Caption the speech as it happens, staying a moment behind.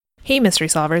Hey mystery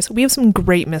solvers, we have some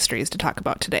great mysteries to talk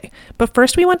about today, but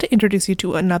first we want to introduce you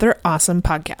to another awesome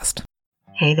podcast.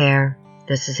 Hey there,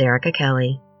 this is Erica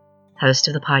Kelly, host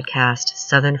of the podcast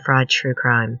Southern Fried True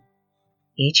Crime.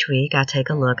 Each week I take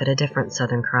a look at a different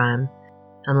Southern crime.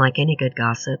 Unlike any good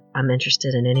gossip, I'm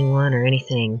interested in anyone or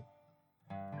anything.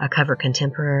 I cover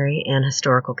contemporary and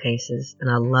historical cases,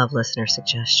 and I love listener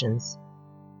suggestions.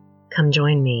 Come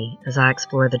join me as I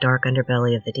explore the dark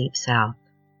underbelly of the Deep South.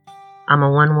 I'm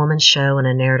a one-woman show in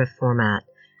a narrative format,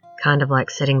 kind of like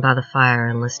sitting by the fire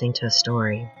and listening to a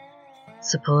story.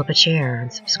 So pull up a chair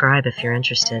and subscribe if you're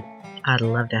interested. I'd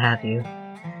love to have you.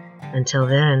 Until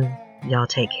then, y'all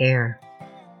take care.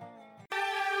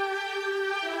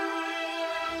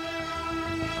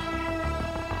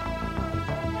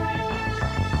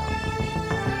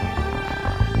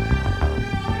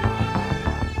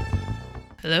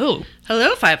 Hello.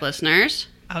 Hello, 5 listeners.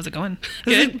 How's it going?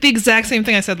 This is the exact same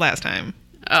thing I said last time.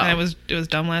 Oh. And it was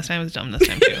dumb last time, it was dumb this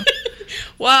time too.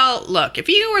 Well, look, if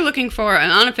you were looking for an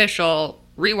unofficial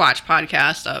rewatch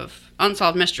podcast of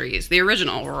Unsolved Mysteries, the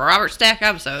original Robert Stack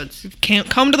episodes, Can't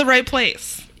come to the right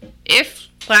place. if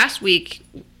last week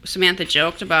Samantha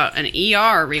joked about an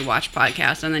ER rewatch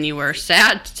podcast and then you were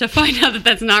sad to find out that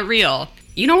that's not real,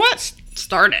 you know what?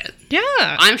 Start it. Yeah.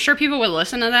 I'm sure people would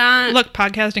listen to that. Look,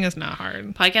 podcasting is not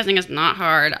hard. Podcasting is not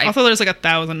hard. Also, there's like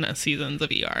 1,000 seasons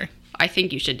of ER. I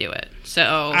think you should do it.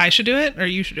 So I should do it, or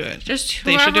you should do it? just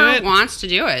They should do whoever it? wants to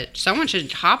do it, someone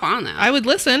should hop on that. I would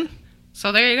listen.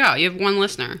 So there you go. You have one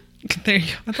listener. There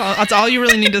you go. That's all you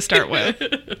really need to start with.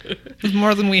 It's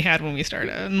more than we had when we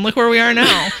started. And look where we are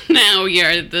now. Now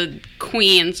you're the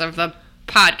queens of the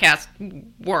podcast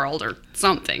world or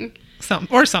something.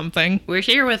 Something. We're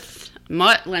here with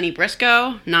Mutt Lenny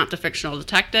Briscoe, not the fictional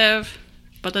detective,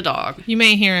 but the dog. You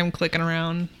may hear him clicking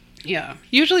around. Yeah.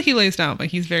 Usually he lays down, but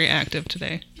he's very active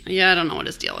today. Yeah, I don't know what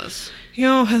his deal is. You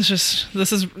know,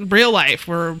 this is real life.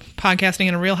 We're podcasting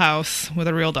in a real house with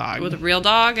a real dog. With a real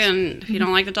dog, and if you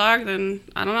don't like the dog, then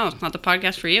I don't know. It's not the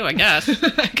podcast for you, I guess.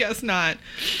 I guess not.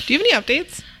 Do you have any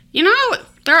updates? You know,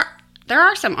 there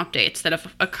are some updates that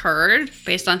have occurred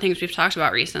based on things we've talked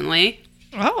about recently.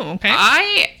 Oh, okay.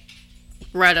 I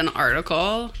read an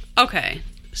article,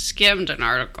 skimmed an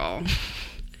article,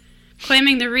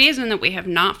 claiming the reason that we have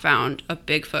not found a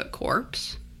Bigfoot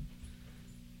corpse,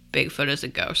 Bigfoot is a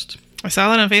ghost. I saw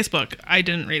that on Facebook. I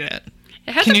didn't read it.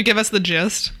 Can you give us the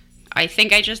gist? I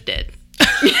think I just did.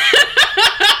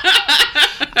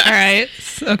 All right.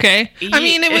 Okay. I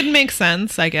mean, it would make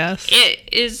sense, I guess. It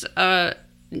is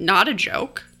not a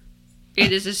joke.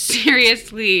 It is a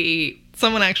seriously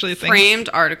Someone actually thinks. framed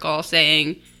article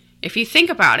saying, if you think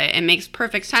about it, it makes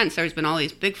perfect sense. There's been all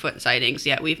these Bigfoot sightings,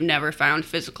 yet we've never found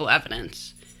physical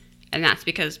evidence. And that's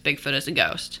because Bigfoot is a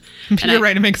ghost. You're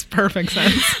right, it makes perfect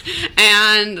sense.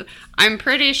 And I'm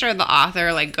pretty sure the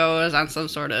author goes on some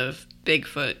sort of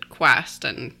Bigfoot quest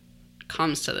and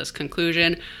comes to this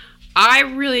conclusion. I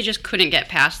really just couldn't get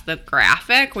past the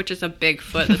graphic, which is a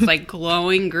Bigfoot that's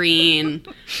glowing green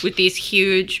with these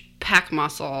huge pec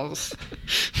muscles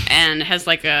and has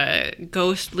a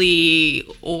ghostly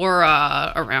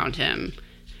aura around him.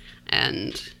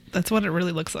 And That's what it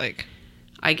really looks like.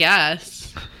 I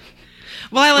guess.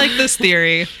 Well, I like this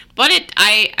theory. But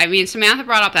I mean, Samantha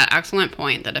brought up that excellent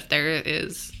point that if there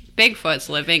is Bigfoots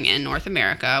living in North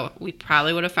America, we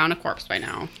probably would have found a corpse by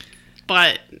now.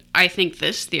 But I think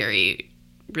this theory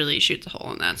really shoots a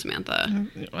hole in that, Samantha.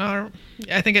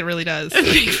 I think it really does.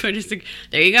 Bigfoot is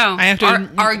there you go. I have to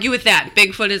argue with that.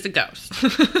 Bigfoot is a ghost.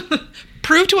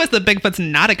 Prove to us that Bigfoot's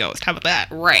not a ghost. How about that?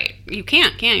 Right. You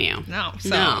can't, can you? No.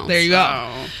 So, there you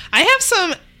go. I have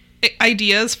some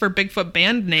ideas for Bigfoot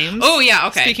band names. Oh, yeah,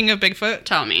 okay. Speaking of Bigfoot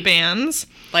Tell me. bands.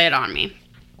 Lay it on me.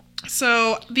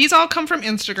 So, these all come from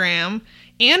Instagram.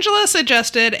 Angela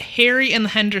suggested Harry and the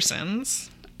Hendersons.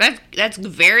 That's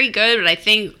very good, but I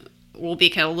think will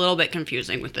be a little bit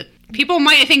confusing with the... People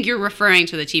might think you're referring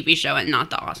to the TV show and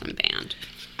not the awesome band.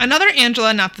 Another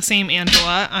Angela, not the same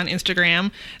Angela, on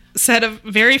Instagram said a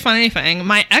very funny thing.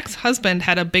 My ex-husband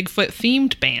had a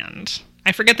Bigfoot-themed band.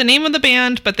 I forget the name of the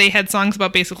band, but they had songs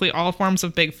about basically all forms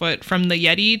of Bigfoot, from the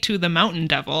Yeti to the Mountain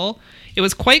Devil. It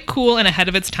was quite cool and ahead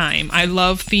of its time. I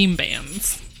love theme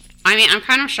bands. I mean, I'm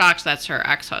kind of shocked that's her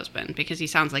ex-husband, because he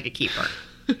sounds like a keeper.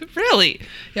 Really?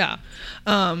 Yeah.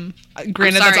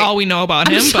 Granted, that's all we know about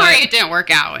him. I'm sorry it didn't work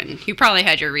out, and you probably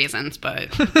had your reasons,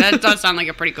 but that does sound like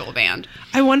a pretty cool band.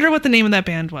 I wonder what the name of that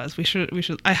band was. We should.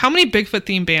 How many Bigfoot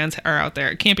themed bands are out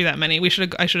there? It can't be that many. I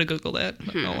should have Googled it.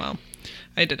 Oh well,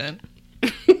 I didn't.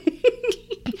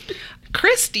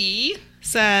 Christy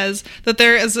says that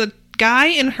there is a guy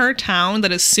in her town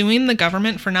that is suing the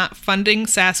government for not funding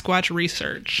Sasquatch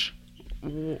research.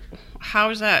 How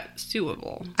is that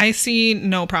suable? I see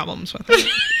no problems with it.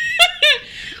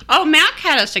 Oh, Mac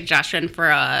had a suggestion for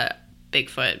a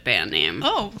Bigfoot band name.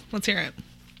 Oh, let's hear it.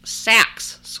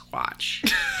 Sax Squatch.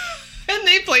 And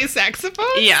they play saxophone?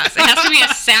 Yes, it has to be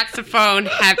a saxophone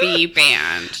heavy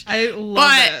band. I love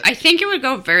But it. I think it would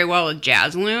go very well with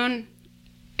Jazz Loon,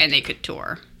 and they could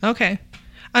tour. Okay.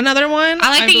 Another one. I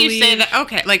like that you say believe- that.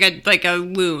 Okay, like a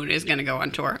loon is going to go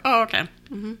on tour. Oh, okay.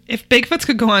 Mm-hmm. If Bigfoots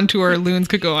could go on tour, loons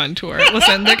could go on tour.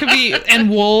 Listen, there could be and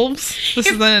wolves. This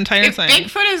is an entire If thing.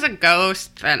 Bigfoot is a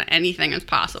ghost, then anything is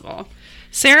possible.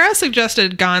 Sarah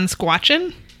suggested Gone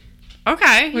Squatchin',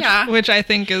 Okay, yeah. which I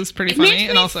think is pretty It funny, makes me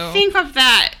and also think of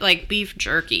that like beef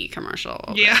jerky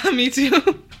commercial. yeah, me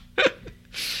too.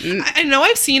 I know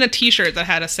I've seen a T-shirt that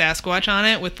had a Sasquatch on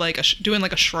it with like doing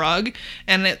like a shrug,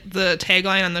 and the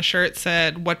tagline on the shirt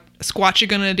said, "What squatch you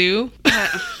gonna do?"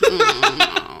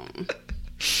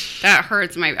 That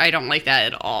hurts I don't like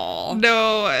that at all.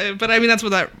 No, but I mean that's what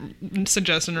that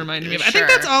suggestion reminded me of. I think Sure.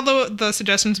 that's all the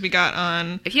suggestions we got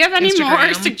on. If you have any more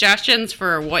Instagram. suggestions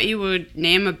for what you would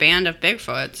name a band of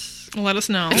Bigfoots, Let us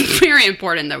know. it's very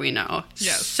important that we know.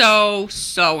 Yes. So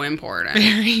important.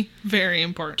 Very, very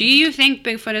important. Do you think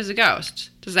Bigfoot is a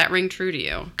ghost? Does that ring true to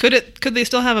you? Could they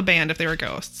still have a band if they were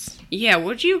ghosts? Yeah,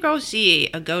 would you go see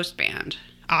a ghost band?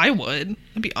 I would.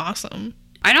 That'd be awesome.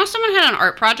 I know someone had an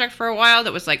art project for a while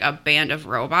that was like a band of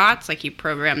robots. Like he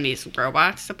programmed these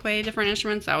robots to play different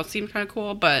instruments. That would seem kind of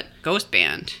cool. But ghost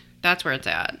band, that's where it's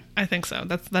at. I think so.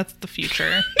 That's the future.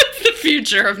 That's the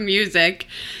future of music.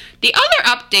 The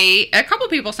other update, a couple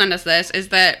people sent us this, is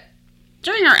that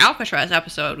during our Alcatraz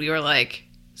episode, we were like,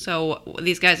 so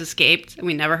these guys escaped and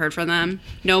we never heard from them.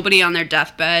 Nobody on their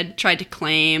deathbed tried to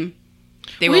claim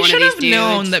they were We one of should these have dudes.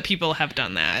 known that people have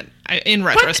done that. In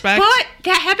retrospect, But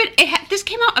that happened. This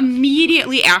came out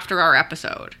immediately after our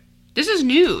episode. This is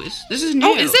news. This is new.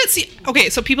 oh, is it? See, okay,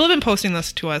 so people have been posting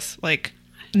this to us like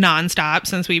nonstop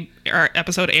since our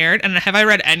episode aired, and have I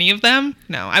read any of them?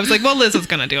 No. I was like, well, Liz is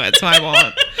gonna do it, so I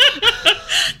won't.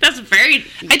 That's very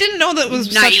I didn't know that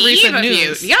was such naive recent of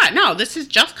news. you. Yeah, no, this has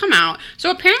just come out.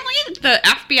 So apparently the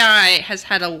FBI has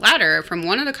had a letter from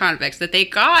one of the convicts that they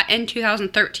got in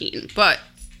 2013, but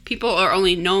people are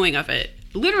only knowing of it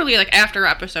literally like after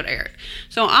our episode aired.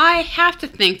 So I have to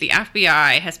think the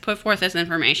FBI has put forth this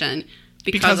information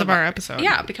Because of our episode.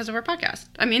 Yeah, because of our podcast.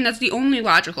 I mean, that's the only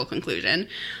logical conclusion.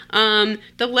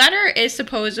 The letter is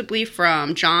supposedly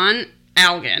from John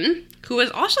Algen, who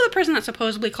is also the person that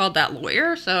supposedly called that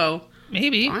lawyer, so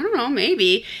Maybe. I don't know,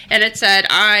 maybe. And it said,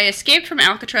 I escaped from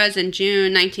Alcatraz in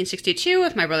June 1962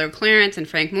 with my brother Clarence and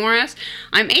Frank Morris.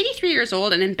 I'm 83 years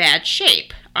old and in bad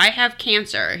shape. I have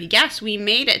cancer. Yes, we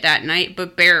made it that night,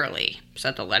 but barely,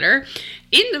 said the letter.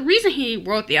 The reason he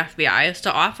wrote the FBI is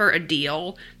to offer a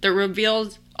deal that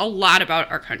reveals a lot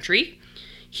about our country.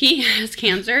 He has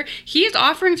cancer. He is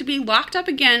offering to be locked up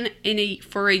again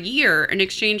for a year in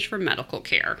exchange for medical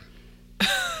care.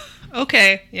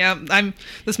 Okay. Yeah.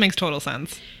 This makes total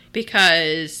sense.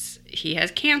 Because he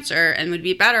has cancer and would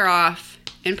be better off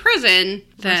in prison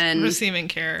than Receiving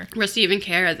care.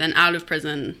 than out of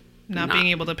prison. Not being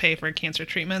able to pay for cancer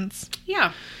treatments.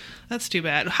 Yeah. That's too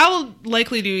bad. How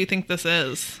likely do you think this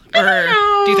is? I don't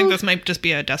know. Do you think this might just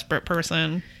be a desperate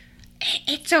person?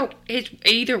 It's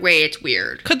either way, it's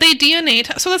weird. Could they DNA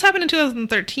test? So this happened in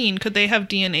 2013. Could they have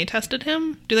DNA tested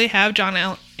him? Do they have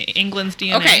John England's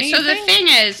DNA? Okay, so the thing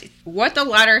is, what the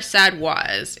letter said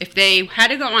was, if they had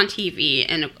to go on TV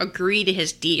and agree to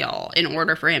his deal in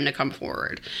order for him to come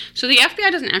forward. So the FBI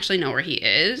doesn't actually know where he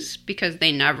is because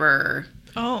they never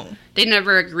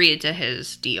agreed to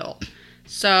his deal.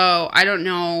 So I don't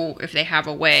know if they have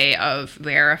a way of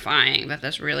verifying that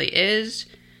this really is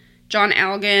John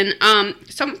Algen.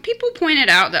 Some people pointed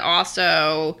out that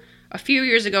also a few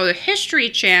years ago, the History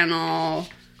Channel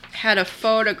had a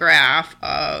photograph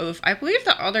of, I believe,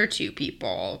 the other two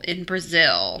people in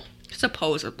Brazil,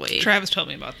 supposedly. Travis told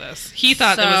me about this. He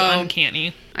thought that was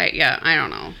uncanny. I don't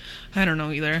know. I don't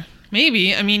know either.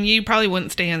 Maybe. I mean, you probably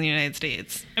wouldn't stay in the United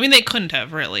States. I mean, they couldn't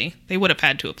have, really. They would have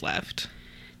had to have left.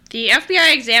 The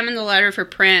FBI examined the letter for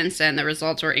prints, and the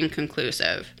results were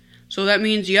inconclusive. So that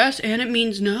means yes, and it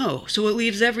means no. So it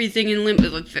leaves everything in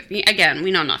limbo. Again,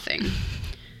 we know nothing.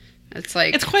 It's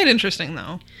like... It's quite interesting,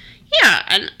 though. Yeah,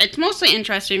 and it's mostly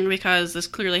interesting because this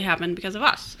clearly happened because of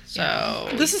us. So...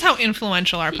 Yeah. This is how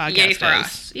influential our podcast Yay for is.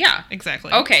 us. Yeah.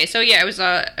 Exactly. Okay, so yeah, it was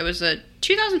a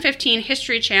 2015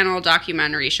 History Channel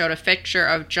documentary showed a picture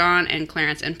of John and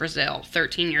Clarence in Brazil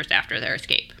 13 years after their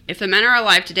escape. If the men are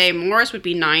alive today, Morris would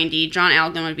be 90, John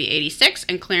Algen would be 86,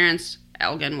 and Clarence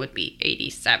Algen would be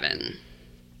 87.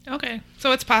 Okay.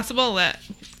 So it's possible that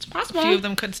It's possible. a few of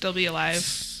them could still be alive.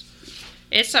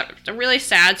 It's a really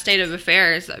sad state of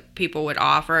affairs that people would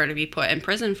offer to be put in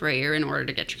prison for a year in order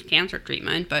to get your cancer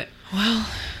treatment. But Well,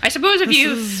 I suppose if this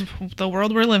you've is the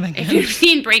world we're living if in. you've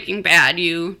seen Breaking Bad,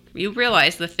 you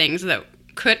realize the things that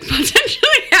could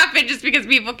potentially happen just because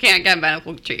people can't get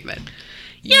medical treatment.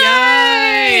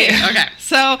 Yay! Okay.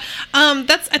 So,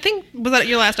 I think, was that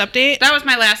your last update? That was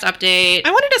my last update.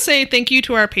 I wanted to say thank you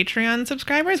to our Patreon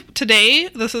subscribers. Today,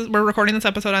 we're recording this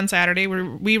episode on Saturday, where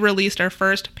we released our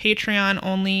first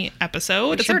Patreon-only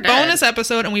episode. It's sure a did. bonus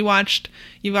episode, and we watched,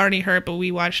 you've already heard, but we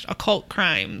watched Occult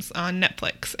Crimes on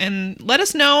Netflix. And let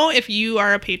us know if you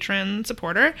are a patron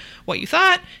supporter, what you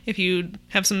thought, if you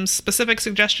have some specific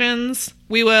suggestions.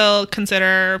 We will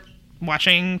consider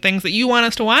watching things that you want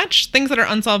us to watch, things that are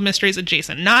Unsolved Mysteries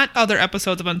adjacent, not other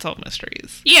episodes of Unsolved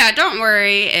Mysteries. Yeah, don't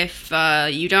worry if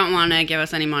you don't want to give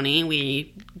us any money.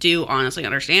 We do honestly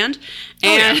understand.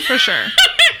 And, For sure.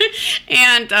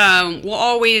 and we'll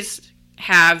always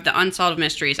have the Unsolved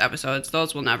Mysteries episodes.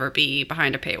 Those will never be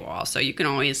behind a paywall, so you can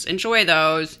always enjoy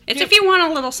those. It's if you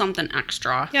want a little something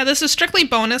extra. Yeah, this is strictly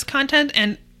bonus content,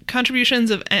 and contributions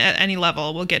at any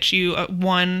level will get you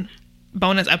one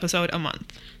bonus episode a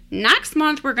month. Next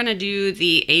month, we're going to do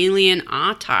the alien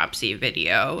autopsy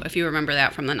video, if you remember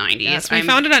that from the 90s. Yes, we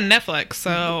found it on Netflix,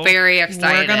 so very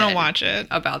excited. We're going to watch it.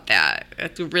 About that.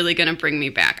 It's really going to bring me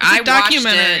back. It's a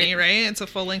documentary, watched it. right? It's a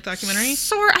full-length documentary?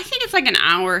 I think it's like an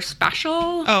hour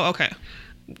special. Oh, okay.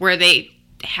 Where they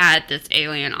had this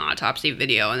alien autopsy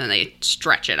video and then they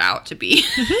stretch it out to be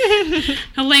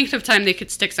a length of time they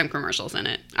could stick some commercials in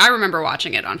it. I remember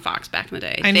watching it on Fox back in the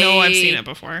day. I know I've seen it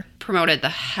before. Promoted the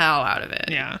hell out of it.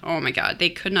 Yeah. Oh my God. They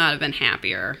could not have been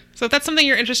happier. So if that's something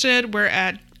you're interested, we're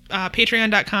at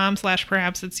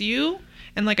patreon.com/perhapsit'syou.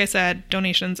 And like I said,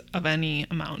 donations of any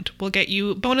amount will get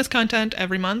you bonus content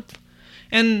every month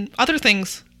and other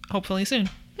things hopefully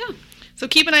soon. Yeah. So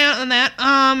keep an eye out on that.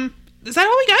 Is that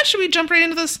all we got? Should we jump right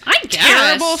into this I guess.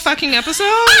 terrible fucking episode?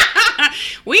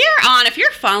 We are on, if you're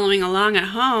following along at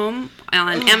home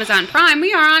on Amazon Prime,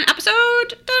 we are on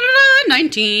episode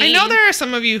 19. I know there are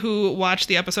some of you who watch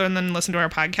the episode and then listen to our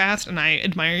podcast, and I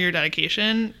admire your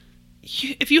dedication.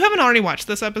 If you haven't already watched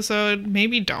this episode,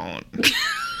 maybe don't.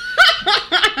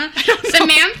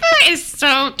 Samantha is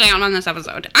so down on this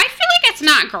episode. I feel like it's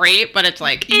not great, but it's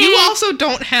like... You also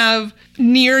don't have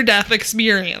near-death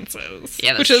experiences.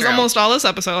 Yeah, that's which is true. almost all this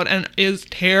episode and is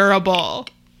terrible.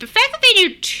 The fact that they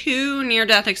do 2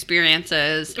 near-death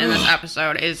experiences in this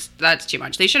episode that's too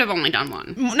much. They should have only done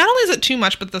one. Not only is it too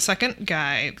much, but the second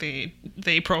guy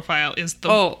they profile is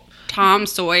the Tom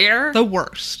Sawyer. the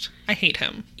worst. I hate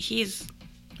him. He's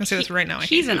I say this right now.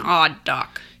 he's an odd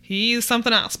duck. He's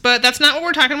something else. But that's not what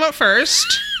we're talking about first.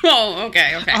 Oh,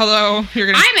 okay. Although you're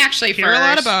going to I'm actually hear a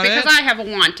lot about because it. I have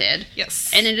wanted.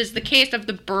 Yes. And it is the case of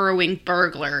the burrowing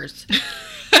burglars.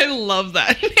 I love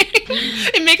that.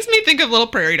 It makes me think of little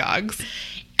prairie dogs.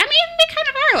 I mean, they kind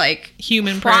of are like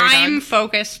Human prairie dogs.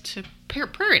 crime-focused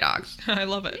prairie dogs. I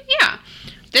love it. Yeah.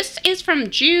 This is from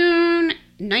June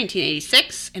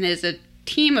 1986 and is a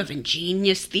team of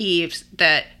ingenious thieves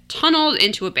that tunneled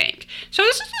into a bank. So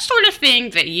this is the sort of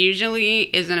thing that usually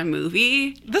is in a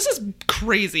movie. This is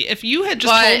crazy. If you had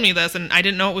just told me this and I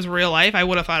didn't know it was real life, I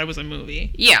would have thought it was a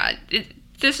movie. Yeah.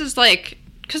 This is like...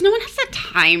 Because no one has the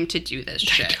time to do this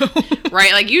shit.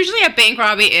 Right? Like, usually a bank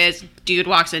robbery is dude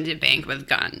walks into a bank with a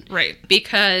gun. Right.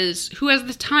 Because who has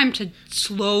the time to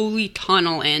slowly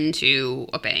tunnel into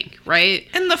a bank, right?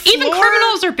 And the floor... Even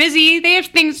criminals are busy. They have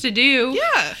things to do.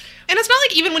 Yeah. And it's not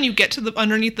like even when you get to the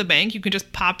underneath the bank, you can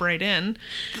just pop right in.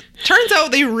 Turns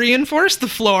out they reinforced the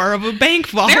floor of a bank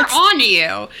vault. They're on to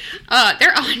you.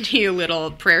 They're on to you,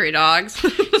 little prairie dogs.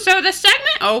 So the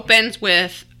segment opens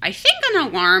with, I think, an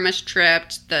alarm is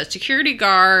tripped. The security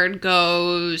guard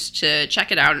goes to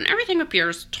check it out, and everything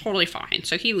appears totally fine.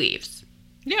 So he leaves.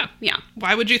 Yeah. Yeah.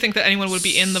 Why would you think that anyone would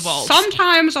be in the vault?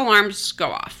 Sometimes alarms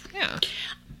go off. Yeah.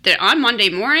 On Monday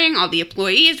morning, all the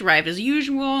employees arrive as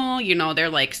usual. You know, they're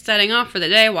like setting up for the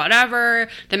day, whatever.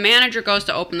 The manager goes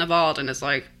to open the vault and is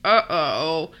like,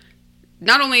 uh-oh.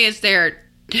 Not only is there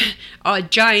a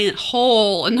giant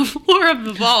hole in the floor of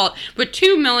the vault, but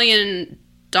 $2 million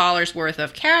worth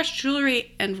of cash,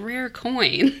 jewelry, and rare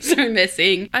coins are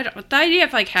missing. The idea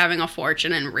of like having a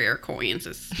fortune in rare coins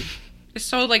is... It's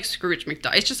so, like, Scrooge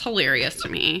McDuck. It's just hilarious to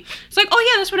me. It's like,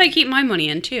 oh, yeah, that's what I keep my money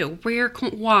in, too.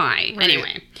 Why? Right.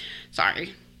 Anyway.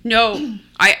 Sorry. No,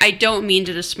 I don't mean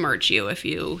to besmirch you if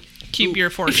you... Keep your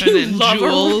fortune in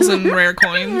jewels and rare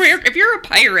coins. If you're a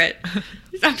pirate,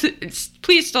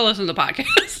 please still listen to the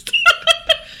podcast.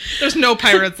 There's no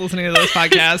pirates listening to this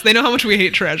podcast. They know how much we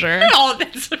hate treasure. Oh,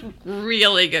 that's a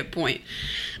really good point.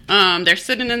 They're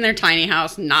sitting in their tiny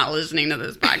house not listening to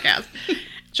this podcast.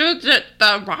 So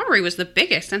the robbery was the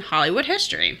biggest in Hollywood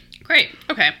history. Great.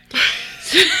 Okay.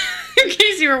 So, in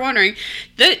case you were wondering,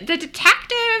 the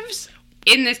detectives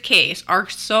in this case are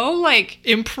so, like...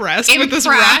 Impressed with this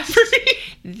robbery.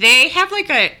 They have, like,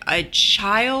 a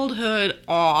childhood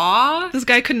awe. This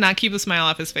guy could not keep a smile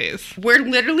off his face. Where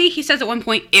literally, he says at one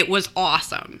point, it was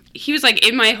awesome. He was like,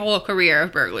 in my whole career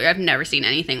of burglary, I've never seen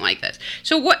anything like this.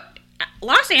 So what...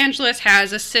 Los Angeles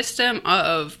has a system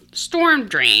of storm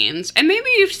drains, and maybe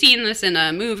you've seen this in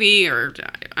a movie, or,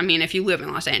 I mean, if you live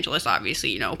in Los Angeles,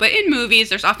 obviously, you know, but in movies,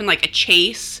 there's often, like, a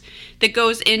chase that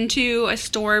goes into a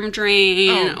storm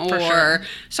drain, or sure.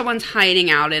 someone's hiding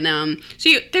out in them.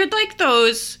 So they're like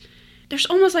those, there's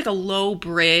almost like a low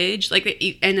bridge, like,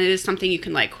 and it is something you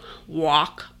can, like,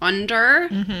 walk under.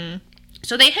 Mm-hmm.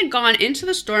 So they had gone into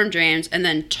the storm drains and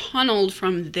then tunneled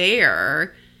from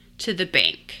there to the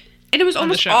bank. And it was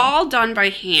almost all done by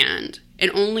hand.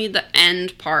 And only the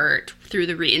end part through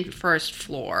the reinforced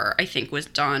floor, I think, was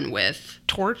done with...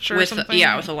 torch or something?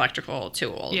 Yeah, with electrical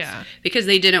tools. Yeah. Because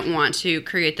they didn't want to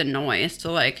create the noise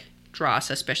to, like, draw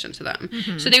suspicion to them.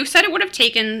 Mm-hmm. So they said it would have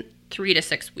taken 3 to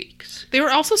 6 weeks. They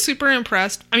were also super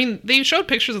impressed. I mean, they showed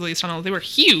pictures of these tunnels. They were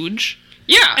huge.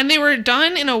 Yeah. And they were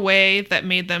done in a way that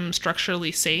made them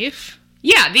structurally safe.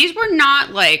 Yeah, these were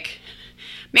not, like...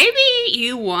 Maybe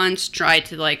you once tried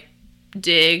to, like,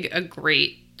 dig a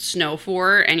great snow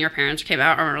fort and your parents came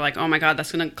out and were like, oh my god, that's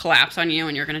gonna collapse on you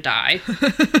and you're gonna die.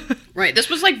 Right, this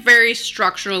was, like, very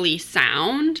structurally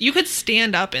sound. You could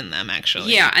stand up in them,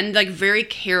 actually. Yeah, and, like, very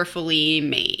carefully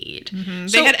made. Mm-hmm.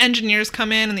 They had engineers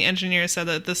come in, and the engineers said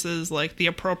that this is, like, the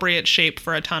appropriate shape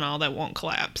for a tunnel that won't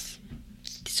collapse.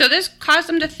 So this caused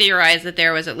them to theorize that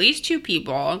there was at least 2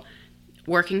 people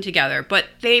working together, but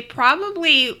they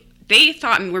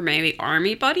thought were maybe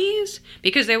army buddies,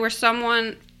 because there were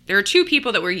 2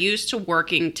 people that were used to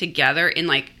working together in,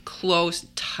 like, close,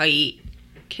 tight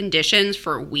conditions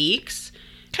for weeks.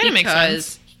 Kind of makes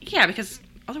sense. Yeah, because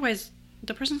otherwise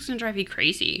the person's going to drive you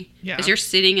crazy. Yeah. As you're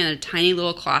sitting in a tiny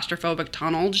little claustrophobic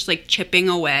tunnel, just, like, chipping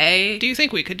away. Do you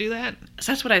think we could do that?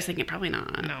 So that's what I was thinking. Probably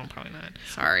not. No, probably not.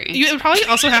 Sorry. It would probably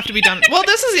also have to be done... Well,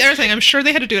 this is the other thing. I'm sure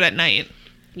they had to do it at night.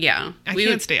 Yeah. I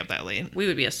can't stay up that late. We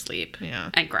would be asleep. Yeah.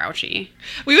 And grouchy.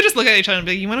 We would just look at each other and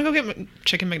be like, you want to go get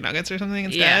chicken McNuggets or something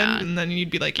instead? Yeah. And then you'd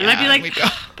be like, yeah. And I'd be like, we'd go.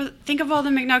 but think of all the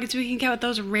McNuggets we can get with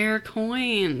those rare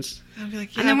coins. I'd be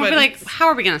like, yeah, and then we'd be like, how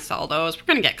are we going to sell those? We're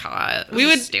going to get caught. We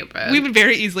would stupid. We would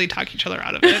very easily talk each other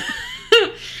out of it.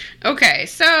 Okay,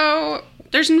 so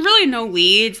there's really no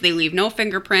leads. They leave no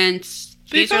fingerprints.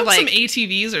 They found some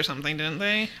ATVs or something, didn't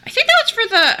they? I think that was for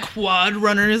the... Quad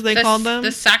runners, they called them?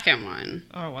 The second one.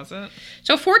 Oh, was it?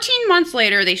 So 14 months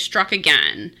later, they struck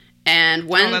again. And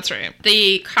when that's right.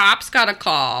 the cops got a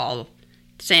call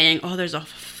saying, oh, there's a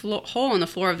hole in the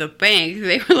floor of the bank,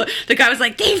 the guy was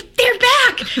like, they're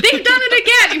back! They've done it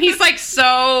again! And he's like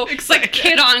so... It's like a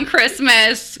kid on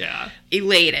Christmas. Yeah.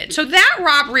 Elated. So that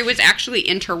robbery was actually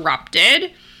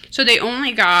interrupted. So they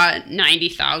only got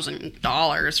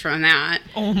 $90,000 from that.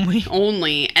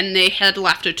 Only. And they had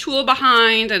left a tool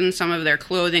behind and some of their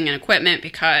clothing and equipment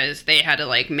because they had to,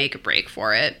 like, make a break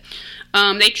for it.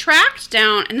 They tracked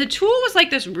down, and the tool was, like,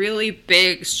 this really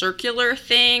big circular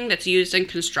thing that's used in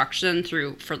construction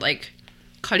for, like,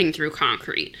 cutting through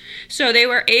concrete. So they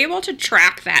were able to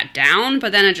track that down,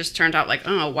 but then it just turned out, like,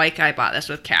 oh, a white guy bought this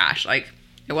with cash. Like,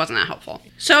 it wasn't that helpful.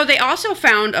 So they also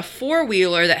found a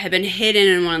 4-wheeler that had been hidden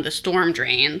in one of the storm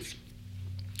drains.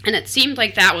 And it seemed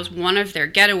like that was one of their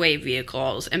getaway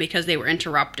vehicles. And because they were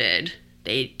interrupted,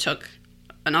 they took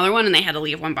another one and they had to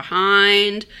leave one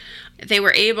behind. They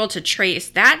were able to trace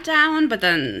that down, but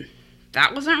then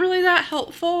that wasn't really that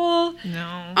helpful.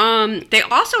 No. They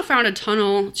also found a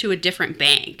tunnel to a different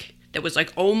bank that was,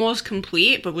 like, almost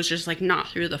complete, but was just, like, not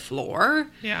through the floor.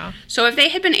 Yeah. So if they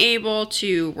had been able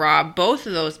to rob both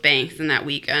of those banks in that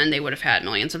weekend, they would have had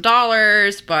millions of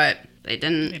dollars, but they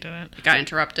didn't. They didn't. It got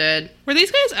interrupted. Were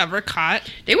these guys ever caught?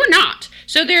 They were not.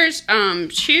 So there's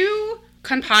 2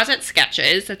 composite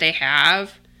sketches that they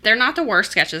have. They're not the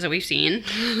worst sketches that we've seen.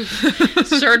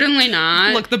 Certainly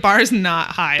not. Look, the bar's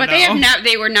not high, but though.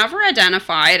 they were never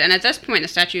identified, and at this point, the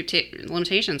statute of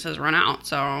limitations has run out,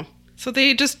 So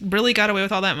they just really got away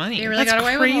with all that money. They really got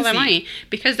away with all that money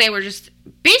because they were just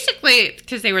basically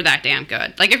because they were that damn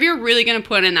good. Like, if you're really going to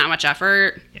put in that much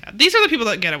effort. Yeah, these are the people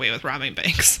that get away with robbing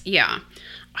banks. Yeah.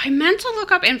 I meant to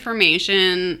look up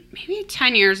information maybe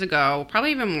 10 years ago, probably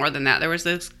even more than that. There was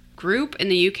this group in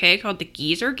the UK called the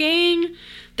Geezer Gang.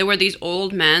 There were these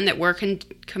old men that were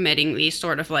committing these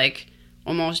sort of like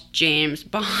almost James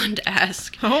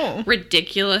Bond-esque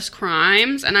ridiculous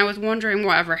crimes, and I was wondering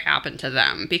whatever happened to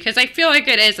them, because I feel like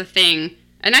it is a thing,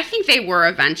 and I think they were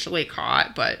eventually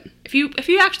caught, but if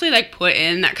you actually like put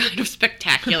in that kind of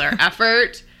spectacular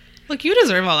effort, look, you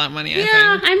deserve all that money. I think.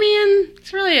 I mean,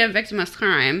 it's really a victimless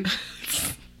crime.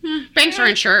 Banks are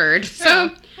insured,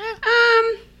 so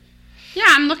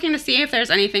I'm looking to see if there's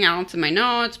anything else in my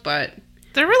notes, but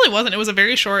there really wasn't. It was a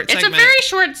very short segment. It's a very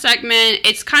short segment.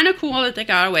 It's kind of cool that they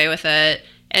got away with it.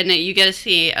 And you get to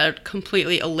see a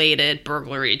completely elated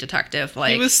burglary detective.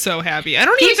 Like, he was so happy. I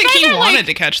don't even think he wanted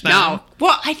to catch them. No.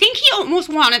 Well, I think he almost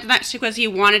wanted that because he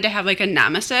wanted to have like a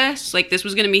nemesis. Like this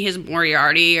was going to be his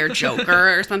Moriarty or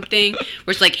Joker or something.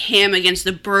 Where it's like him against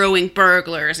the burrowing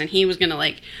burglars. And he was going to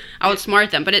like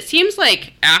outsmart them. But it seems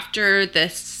like after the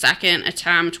second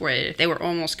attempt where they were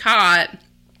almost caught,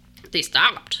 they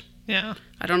stopped. Yeah.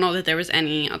 I don't know that there was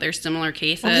any other similar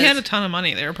cases. Well, they had a ton of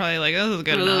money. They were probably like, this is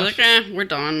good enough. Like, we're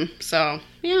done. So,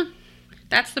 yeah.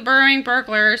 That's the Burrowing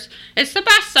Burglars. It's the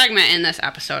best segment in this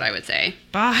episode, I would say.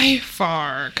 By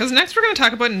far. Because next we're going to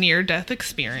talk about near-death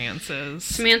experiences.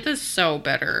 Samantha's so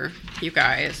bitter, you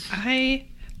guys. I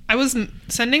was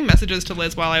sending messages to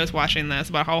Liz while I was watching this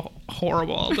about how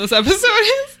horrible this episode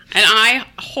is. And I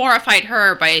horrified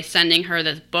her by sending her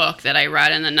this book that I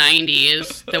read in the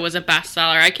 90s that was a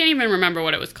bestseller. I can't even remember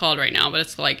what it was called right now, but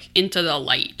it's like Into the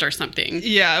Light or something.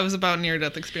 Yeah, it was about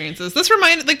near-death experiences. This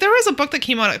reminded, like, there was a book that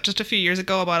came out just a few years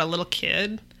ago about a little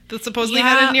kid that supposedly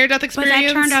had a near-death experience. But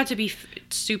that turned out to be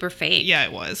super fake. Yeah,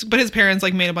 it was. But his parents,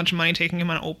 like, made a bunch of money taking him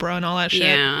on Oprah and all that shit.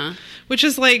 Yeah. Which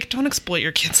is, like, don't exploit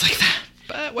your kids like that.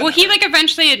 But well, he, like,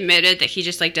 eventually admitted that he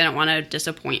just, like, didn't want to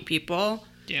disappoint people.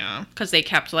 Yeah. Because they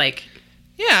kept, like...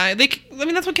 Yeah,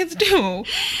 that's what kids do.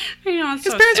 I know, his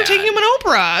parents are taking him on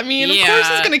Oprah. I mean, of course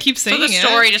he's going to keep saying it. So the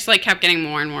story just, like, kept getting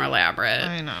more and more elaborate.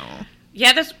 I know.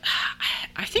 Yeah,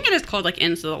 I think it is called, like,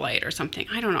 Into the Light or something.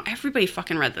 I don't know. Everybody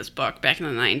fucking read this book back in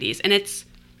the 90s. And it's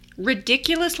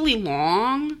ridiculously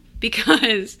long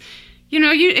because... You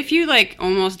know, if you, like,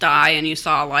 almost die and you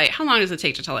saw a light, how long does it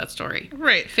take to tell that story?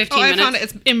 Right. 15 minutes? I found it.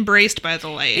 It's Embraced by the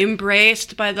Light.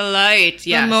 Embraced by the Light,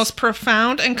 yes. The most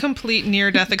profound and complete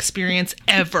near-death experience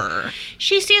ever.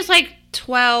 She sees, like,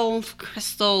 12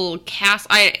 crystal casts.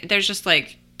 There's just,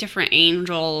 like, different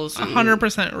angels.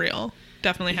 100% real.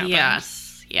 Definitely happened.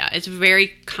 Yes. Yeah, it's a very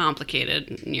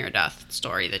complicated near-death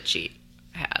story that she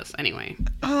has anyway.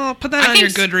 Oh, put that on your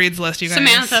Goodreads list, you guys.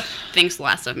 Samantha thinks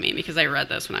less of me because I read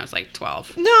this when I was like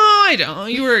 12. No, I don't.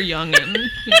 You were young and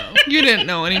you didn't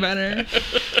know any better.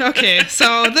 Okay,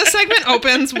 so this segment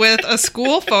opens with a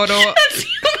school photo. That's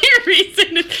the only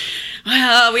reason.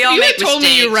 Well, we all make mistakes. You had told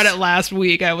me you read it last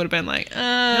week, I would have been like,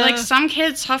 Like, some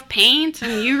kids huff paint,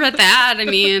 and you read that. I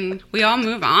mean, we all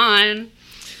move on.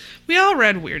 We all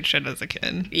read weird shit as a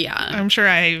kid. Yeah. I'm sure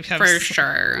I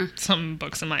have some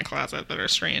books in my closet that are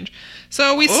strange.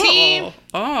 So we see...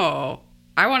 Oh,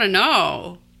 I want to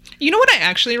know. You know what I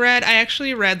actually read? I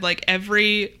actually read, like,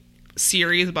 every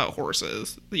series about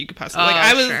horses that you could possibly...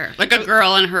 Like a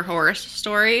girl and her horse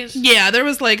stories? Yeah, there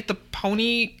was, like, the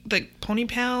Pony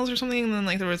Pals or something, and then,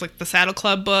 like, there was, like, the Saddle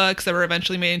Club books that were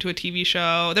eventually made into a TV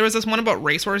show. There was this one about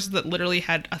racehorses that literally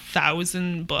had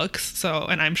 1,000 books,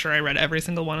 and I'm sure I read every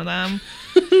single one of them.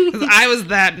 Because I was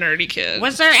that nerdy kid.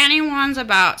 Was there any ones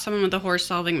about someone with the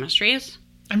horse-solving mysteries?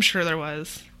 I'm sure there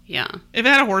was. Yeah. If it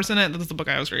had a horse in it, that's the book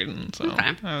I was reading. So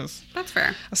okay. That's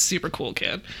fair. A super cool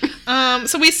kid.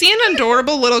 So we see an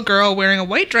adorable little girl wearing a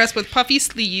white dress with puffy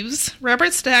sleeves.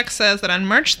 Robert Stack says that on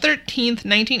March 13th,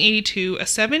 1982, a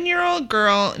 7-year-old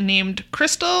girl named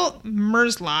Crystal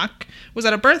Merzlock was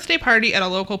at a birthday party at a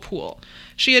local pool.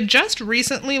 She had just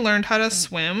recently learned how to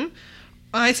swim.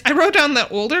 I wrote down that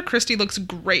older Christy looks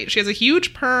great. She has a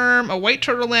huge perm, a white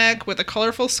turtleneck with a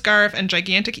colorful scarf, and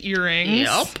gigantic earrings.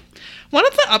 Yep. One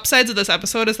of the upsides of this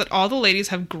episode is that all the ladies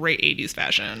have great 80s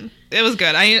fashion. It was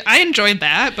good. I enjoyed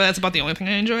that, but that's about the only thing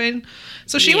I enjoyed.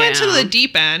 So she went to the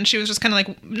deep end. She was just kind of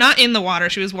like, not in the water.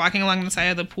 She was walking along the side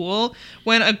of the pool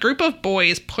when a group of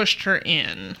boys pushed her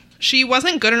in. She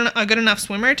wasn't a good enough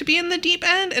swimmer to be in the deep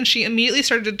end, and she immediately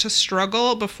started to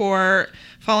struggle before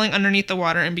falling underneath the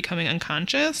water and becoming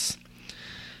unconscious.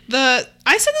 I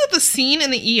said that the scene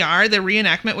in the ER, the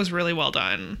reenactment, was really well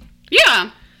done.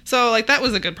 Yeah. So, like, that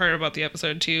was a good part about the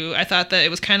episode, too. I thought that it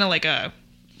was kind of like I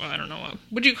don't know,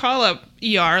 would you call a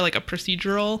ER, like a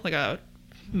procedural, like a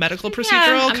medical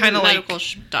procedural? Yeah, kind of like a medical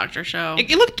like doctor show. It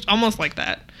looked almost like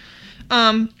that.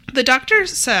 The doctor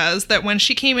says that when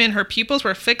she came in, her pupils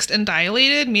were fixed and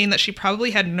dilated, meaning that she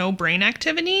probably had no brain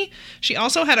activity. She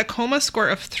also had a coma score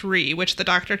of 3, which the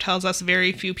doctor tells us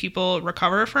very few people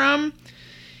recover from.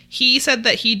 He said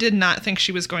that he did not think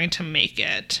she was going to make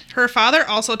it. Her father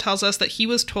also tells us that he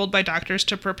was told by doctors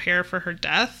to prepare for her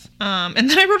death. And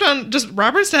then I wrote down, just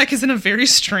Robert Stack is in a very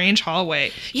strange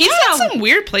hallway. He's in some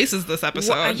weird places this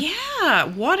episode.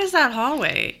 What is that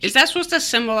hallway? Is that supposed to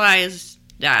symbolize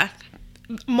death?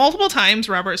 Multiple times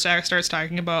Robert Stack starts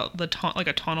talking about the like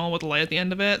a tunnel with a light at the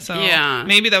end of it. So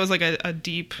maybe that was like a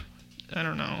deep, I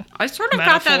don't know. I sort of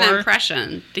got that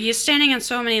impression. He's standing in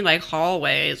so many like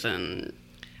hallways and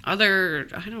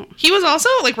He was also,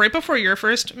 like, right before your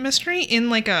first mystery, in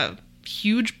like a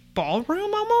huge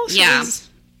ballroom almost. Yeah. It was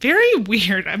very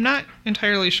weird. I'm not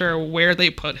entirely sure where they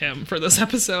put him for this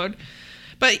episode.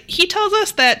 But he tells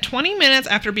us that 20 minutes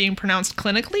after being pronounced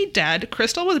clinically dead,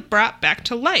 Crystal was brought back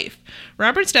to life.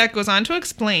 Robert Stack goes on to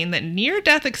explain that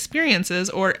near-death experiences,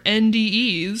 or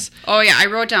NDEs... Oh, yeah, I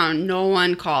wrote down, no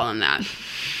one call him that.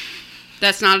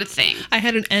 That's not a thing. I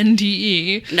had an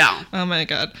NDE. No. Oh, my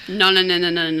God. No.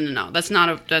 That's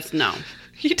no.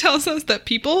 He tells us that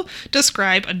people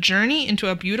describe a journey into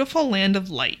a beautiful land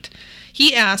of light.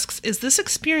 He asks, is this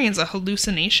experience a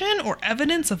hallucination or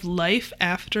evidence of life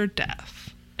after death?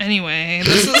 Anyway,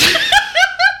 this is...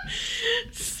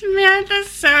 Samantha's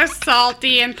so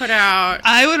salty and put out.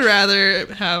 I would rather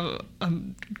have a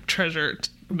treasure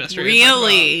mystery.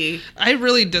 Really? I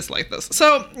really dislike this.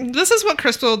 So, this is what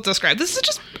Crystal described. This is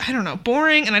just, I don't know,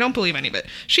 boring, and I don't believe any of it.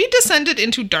 She descended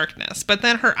into darkness, but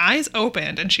then her eyes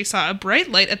opened, and she saw a bright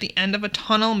light at the end of a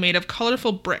tunnel made of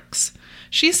colorful bricks.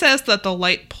 She says that the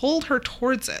light pulled her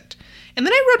towards it. And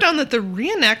then I wrote down that the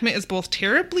reenactment is both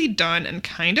terribly done and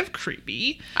kind of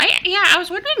creepy. I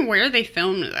was wondering where they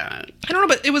filmed that. I don't know,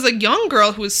 but it was a young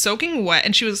girl who was soaking wet,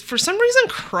 and she was, for some reason,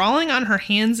 crawling on her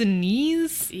hands and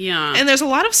knees. Yeah. And there's a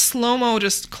lot of slow-mo,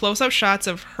 just close-up shots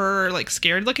of her, like,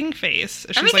 scared-looking face.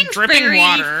 She's, like, dripping very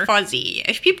water. Fuzzy.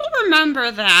 If people remember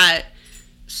that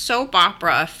soap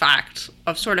opera effect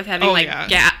of sort of having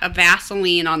a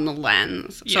Vaseline on the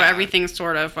lens, so everything's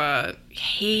sort of a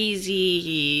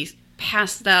hazy,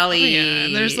 pastel-y. Oh, yeah.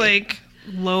 And there's like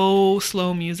low,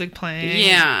 slow music playing.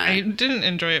 Yeah. I didn't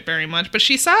enjoy it very much, but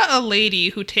she saw a lady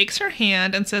who takes her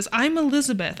hand and says, "I'm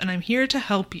Elizabeth, and I'm here to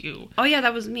help you." Oh yeah,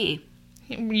 that was me.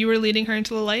 You were leading her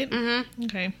into the light? Mm-hmm.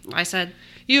 Okay. I said...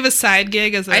 You have a side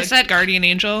gig as a guardian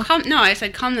angel? I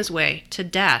said, come this way, to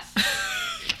death.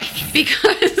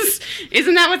 Because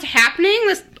isn't that what's happening?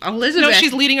 This Elizabeth. No,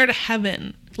 she's leading her to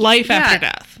heaven. Life after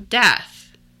death.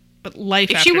 Death. But life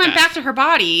after death. If she went back to her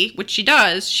body, which she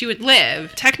does, she would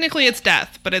live. Technically it's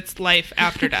death, but it's life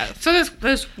after death. So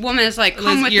this woman is like,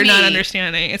 come with me. You're not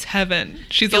understanding. It's heaven.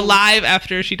 She's alive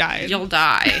after she died. You'll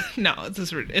die. No,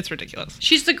 it's ridiculous.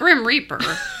 She's the Grim Reaper.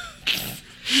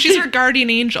 She's her guardian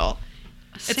angel.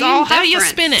 It's all how you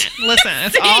spin it. Listen,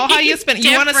 it's all how you spin it.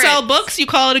 You want to sell books? You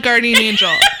call it a guardian angel.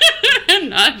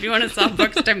 Not if you want to sell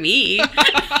books to me.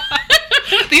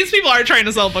 These people are trying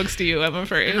to sell books to you, I'm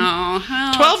afraid. Oh,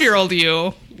 12-year-old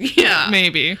you. Yeah.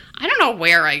 Maybe. I don't know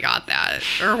where I got that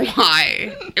or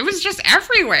why. It was just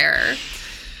everywhere.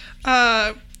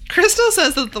 Crystal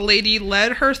says that the lady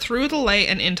led her through the light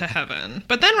and into heaven.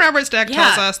 But then Robert Stack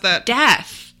tells us that...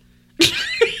 Death.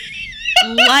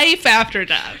 Life after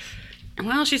death.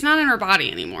 Well, she's not in her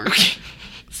body anymore. Okay.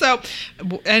 So,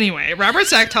 anyway, Robert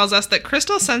Stack tells us that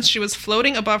Crystal sensed she was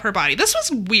floating above her body. This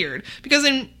was weird, because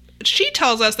she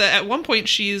tells us that at one point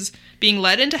she's being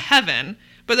led into heaven,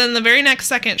 but then the very next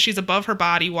second she's above her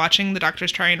body watching the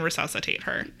doctors try and resuscitate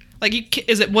her. Like,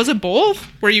 was it both?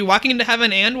 Were you walking into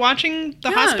heaven and watching the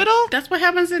hospital? That's what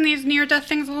happens in these near-death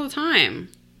things all the time.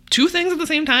 Two things at the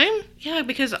same time? Yeah,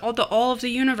 because all of the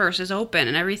universe is open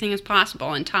and everything is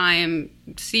possible, and time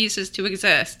ceases to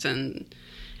exist,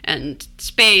 and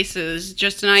space is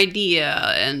just an idea,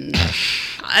 and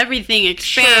everything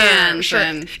expands. Sure.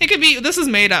 And... It could be, this is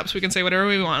made up, so we can say whatever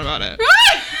we want about it.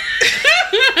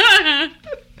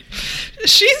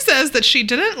 She says that she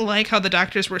didn't like how the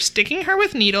doctors were sticking her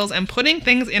with needles and putting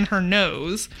things in her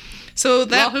nose. So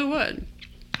that... Well, who would?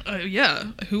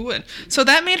 Yeah, who would? So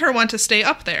that made her want to stay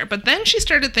up there. But then she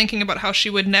started thinking about how she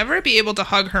would never be able to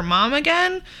hug her mom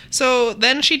again. So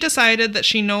then she decided that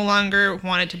she no longer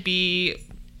wanted to be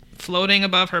floating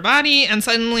above her body, and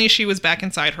suddenly she was back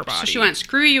inside her body. So she went,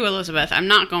 screw you, Elizabeth. I'm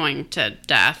not going to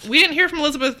death. We didn't hear from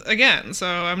Elizabeth again, so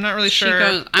I'm not really sure.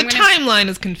 Goes, the timeline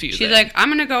is confusing. She's like, I'm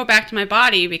going to go back to my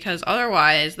body because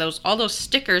otherwise all those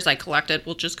stickers I collected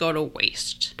will just go to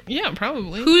waste. Yeah,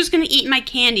 probably. Who's going to eat my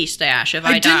candy stash if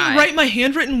I die? didn't write my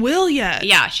handwritten will yet.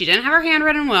 Yeah, she didn't have her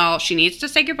handwritten will. She needs to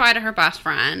say goodbye to her best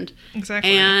friend.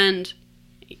 Exactly. And,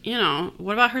 you know,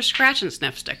 what about her scratch and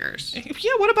sniff stickers?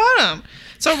 Yeah, what about them?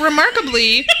 So,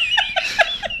 remarkably...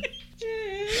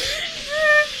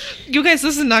 You guys,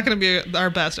 this is not going to be our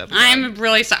best episode. I'm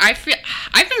really sorry.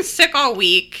 I've been sick all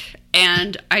week,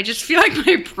 and I just feel like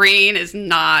my brain is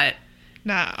not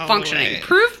all functioning.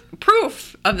 the way.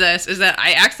 Proof of this is that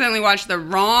I accidentally watched the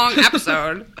wrong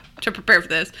episode to prepare for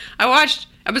this. I watched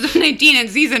episode 19 in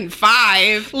season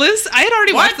 5. Liz, I had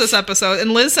already What? watched this episode,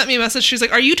 and Liz sent me a message. She's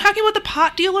like, "Are you talking about the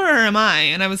pot dealer, or am I?"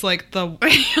 And I was like, "The Like,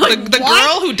 the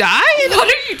what? girl who died? What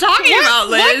are you talking about,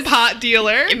 Liz? What pot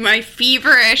dealer?" In my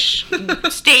feverish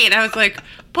state, I was like,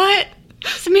 but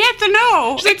Samantha,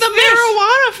 no. She's like, "The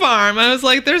marijuana farm." I was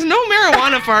like, "There's no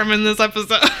marijuana farm in this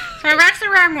episode." So I watched the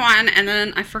wrong one, and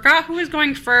then I forgot who was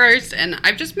going first, and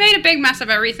I've just made a big mess of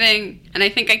everything, and I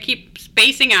think I keep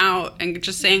spacing out and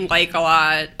just saying like a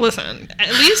lot. Listen,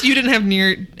 at least you didn't have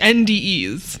near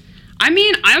NDEs. I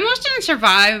mean, I almost didn't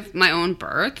survive my own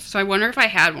birth, so I wonder if I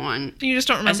had one You just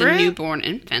don't as remember a it? newborn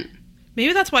infant.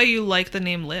 Maybe that's why you like the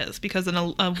name Liz, because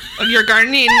your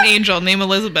guardian angel named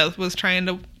Elizabeth was trying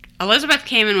to... Elizabeth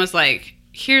came and was like,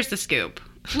 here's the scoop.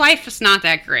 Life is not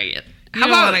that great. You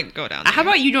don't want to go down there. How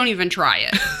about you don't even try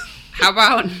it? How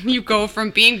about you go from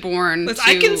being born Listen,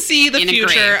 to I can see the in a future.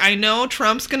 grave? I know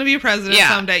Trump's going to be president Yeah.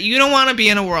 someday. You don't want to be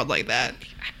in a world like that.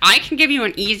 I can give you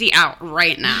an easy out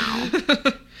right now.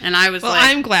 And I was Well, like...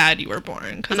 I'm glad you were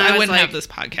born, because and I was wouldn't like- have this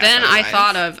podcast Then I otherwise.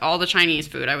 thought of all the Chinese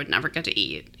food I would never get to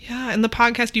eat. Yeah, and the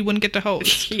podcast you wouldn't get to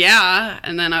host. Yeah.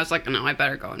 And then I was like, no, I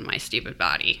better go in my stupid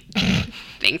body.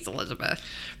 Thanks, Elizabeth.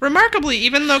 Remarkably,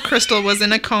 even though Crystal was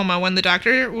in a coma when the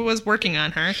doctor was working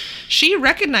on her, she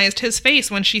recognized his face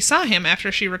when she saw him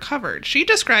after she recovered. She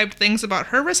described things about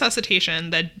her resuscitation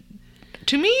that,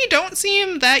 to me, don't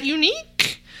seem that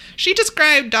unique. She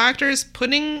described doctors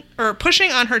pushing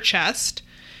on her chest,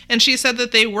 and she said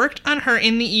that they worked on her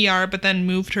in the ER but then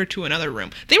moved her to another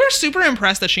room. They were super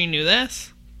impressed that she knew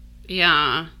this.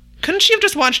 Yeah. Couldn't she have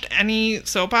just watched any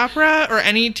soap opera or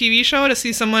any TV show to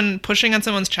see someone pushing on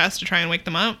someone's chest to try and wake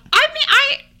them up? I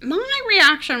mean, my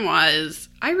reaction was,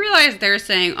 I realized they're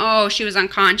saying, oh, she was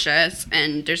unconscious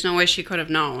and there's no way she could have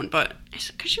known, but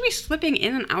could she be slipping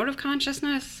in and out of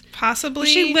consciousness? Possibly. Was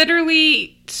she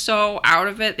literally so out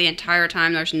of it the entire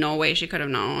time there's no way she could have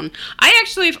known?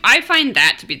 I find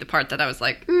that to be the part that I was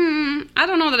like, I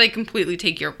don't know that I completely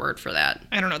take your word for that.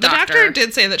 I don't know. The doctor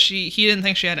did say that he didn't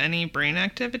think she had any brain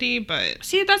activity, but...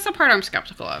 See, that's the part I'm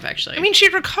skeptical of, actually. I mean, she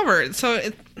recovered, so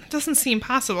it doesn't seem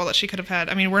possible that she could have had...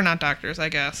 I mean, we're not doctors, I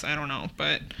guess. I don't know.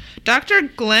 But Dr.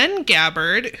 Glenn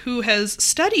Gabbard, who has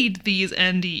studied these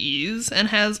NDEs and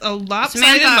has a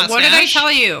lopsided mustache... what did I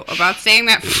tell you about saying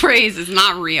that phrase is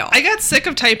not real? I got sick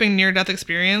of typing near-death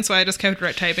experience, so I just kept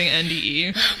typing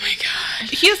NDE. Oh my god.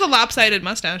 He has a lopsided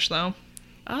mustache, though.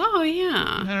 Oh,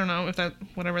 yeah. I don't know if that...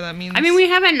 whatever that means. I mean, we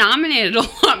haven't nominated a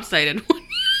lopsided one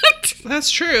yet. That's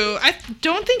true. I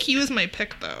don't think he was my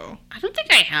pick, though. I don't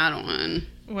think I had one.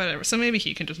 Whatever. So maybe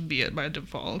he can just be it by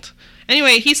default.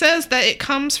 Anyway, he says that it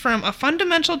comes from a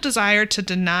fundamental desire to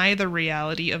deny the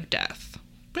reality of death,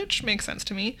 which makes sense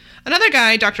to me. Another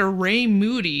guy, Dr. Ray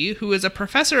Moody, who is a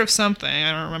professor of something,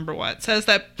 I don't remember what, says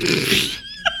that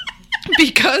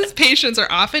because patients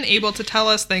are often able to tell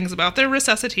us things about their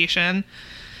resuscitation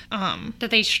That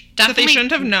they definitely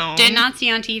shouldn't have known. Did not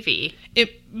see on TV.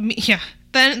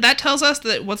 Then that tells us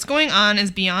that what's going on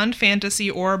is beyond fantasy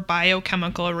or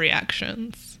biochemical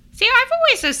reactions. See, I've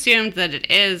always assumed that it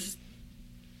is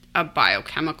a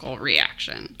biochemical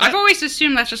reaction. I've always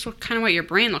assumed that's just kind of what your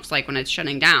brain looks like when it's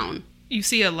shutting down. You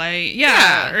see a light,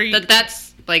 yeah. Or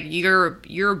That's like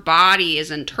your body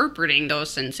is interpreting those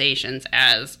sensations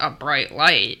as a bright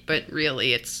light, but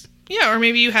really it's... Yeah, or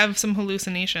maybe you have some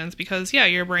hallucinations because, yeah,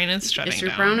 your brain is shutting down.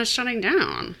 Your brain is shutting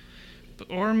down.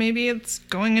 Or maybe it's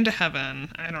going into heaven.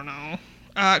 I don't know.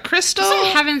 Crystal...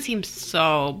 Doesn't heaven seem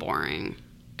so boring?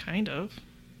 Kind of.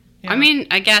 Yeah. I mean,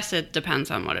 I guess it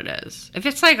depends on what it is. If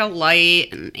it's like a light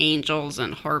and angels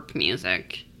and harp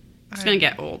music, it's going to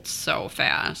get old so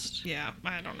fast. Yeah,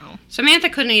 I don't know. Samantha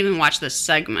couldn't even watch this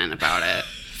segment about it.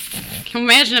 Can you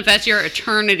imagine if that's your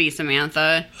eternity,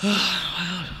 Samantha?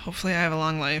 Hopefully I have a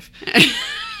long life.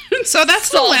 So that's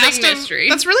Solving the last mystery.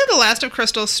 That's really the last of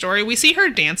Crystal's story. We see her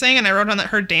dancing, and I wrote down that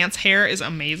her dance hair is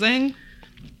amazing.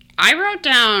 I wrote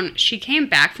down she came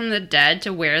back from the dead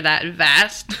to wear that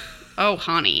vest. Oh,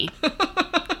 honey.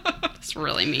 That's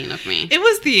really mean of me. It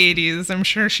was the 80s. I'm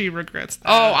sure she regrets that.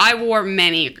 Oh, I wore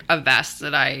many a vests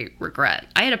that I regret.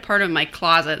 I had a part of my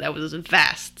closet that was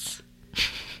vests.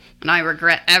 And I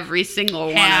regret every single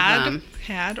one of them.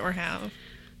 Had or have?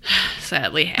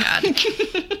 Sadly had.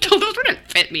 Those wouldn't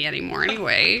fit me anymore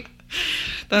anyway.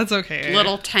 That's okay.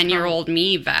 Little 10-year-old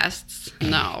me vests.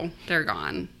 No, they're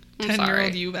gone.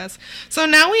 10-year-old you vest. So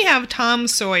now we have Tom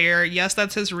Sawyer. Yes,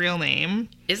 that's his real name.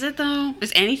 Is it though?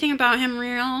 Is anything about him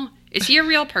real? Is he a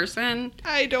real person?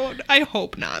 I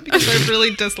hope not, because I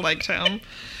really disliked him.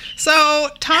 So,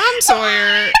 Tom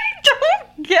Sawyer... I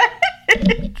don't get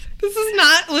it. This is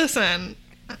not... Listen.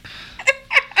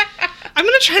 I'm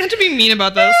going to try not to be mean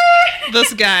about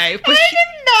this guy. But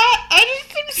I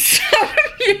just am so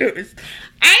confused.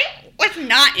 I was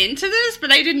not into this,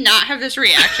 but I did not have this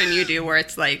reaction you do where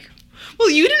it's like... Well,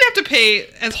 you didn't have to pay...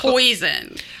 as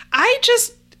poison.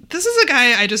 This is a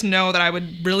guy I just know that I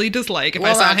would really dislike if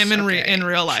I saw him in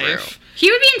real life. True. He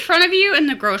would be in front of you in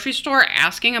the grocery store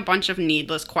asking a bunch of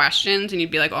needless questions, and you'd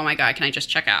be like, oh my god, can I just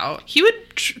check out? He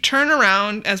would turn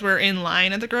around as we're in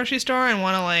line at the grocery store and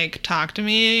want to, like, talk to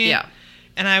me. Yeah.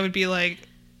 And I would be like...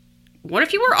 What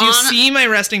if you were Do you see my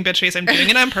resting bitch face? I'm doing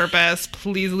it on purpose.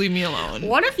 Please leave me alone.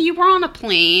 What if you were on a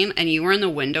plane and you were in the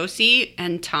window seat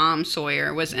and Tom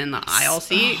Sawyer was in the aisle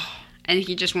seat and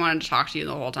he just wanted to talk to you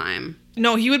the whole time?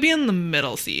 No, he would be in the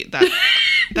middle seat. That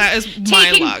is my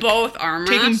Taking luck.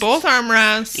 Taking both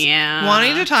armrests. Yeah.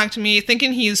 Wanting to talk to me,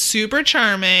 thinking he's super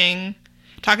charming,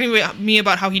 talking to me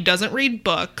about how he doesn't read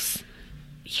books.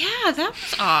 Yeah, that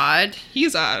was odd.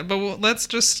 He's odd, but let's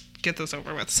just get this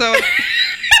over with. So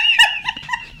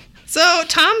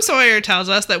Tom Sawyer tells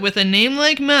us that with a name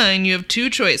like mine, you have two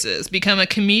choices. Become a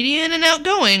comedian and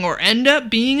outgoing, or end up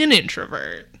being an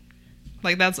introvert.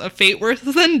 Like, that's a fate worse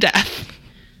than death.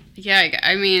 Yeah,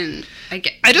 I mean...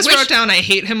 I just wrote down I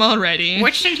hate him already.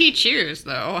 Which did he choose,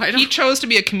 though? He chose to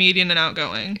be a comedian and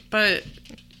outgoing. But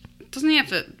doesn't he have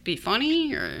to be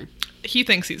funny, or...? He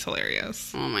thinks he's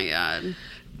hilarious. Oh my god.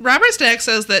 Robert Stack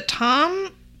says that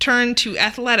Tom turned to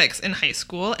athletics in high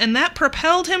school, and that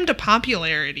propelled him to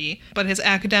popularity, but his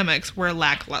academics were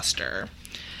lackluster.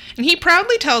 And he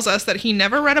proudly tells us that he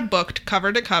never read a book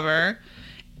cover to cover.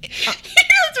 He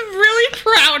was really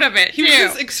proud of it, too. He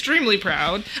was extremely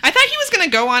proud. I thought he was going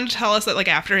to go on to tell us that, like,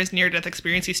 after his near-death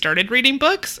experience, he started reading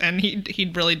books, and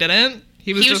he really didn't.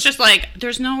 He was just like,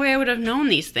 there's no way I would have known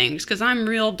these things, because I'm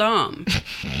real dumb.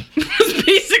 That's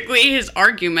basically his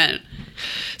argument.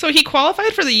 So he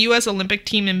qualified for the U.S. Olympic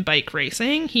team in bike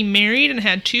racing. He married and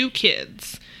had 2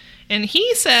 kids. And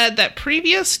he said that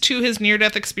previous to his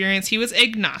near-death experience, he was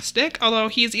agnostic, although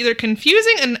he's either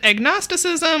confusing an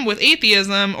agnosticism with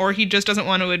atheism, or he just doesn't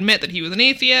want to admit that he was an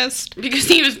atheist. Because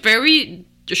he was very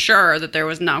sure that there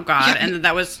was no God, and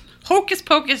that was hocus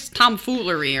pocus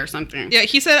tomfoolery or something. Yeah,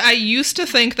 he said, I used to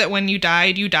think that when you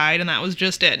died, and that was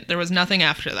just it. There was nothing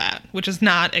after that, which is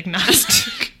not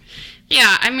agnostic.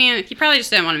 Yeah, I mean, he probably just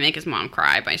didn't want to make his mom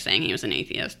cry by saying he was an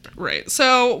atheist. Right.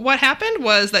 So what happened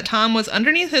was that Tom was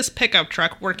underneath his pickup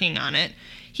truck working on it.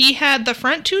 He had the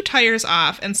front 2 tires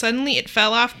off, and suddenly it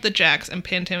fell off the jacks and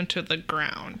pinned him to the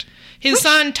ground. His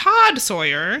son, Todd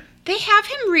Sawyer... They have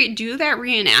him do that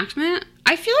reenactment?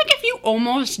 I feel like if you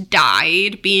almost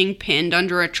died being pinned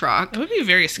under a truck... It would be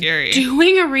very scary.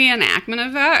 Doing a reenactment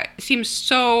of that seems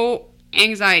so...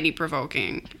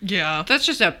 anxiety-provoking. Yeah. That's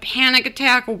just a panic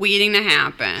attack waiting to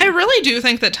happen. I really do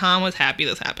think that Tom was happy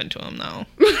this happened to him, though.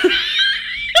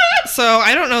 So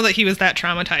I don't know that he was that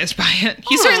traumatized by it.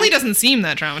 He certainly doesn't seem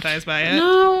that traumatized by it.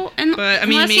 No, but I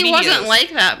mean, unless maybe he wasn't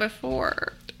like that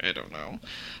before. I don't know.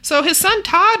 So his son,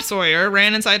 Todd Sawyer,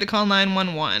 ran inside to call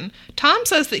 911. Tom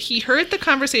says that he heard the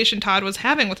conversation Todd was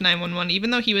having with 911,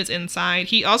 even though he was inside.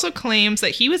 He also claims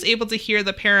that he was able to hear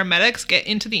the paramedics get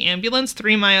into the ambulance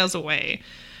 3 miles away.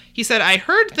 He said, I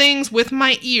heard things with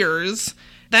my ears.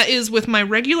 That is, with my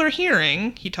regular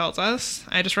hearing, he tells us.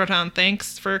 I just wrote down,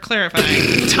 thanks for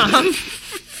clarifying, Tom.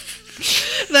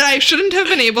 That I shouldn't have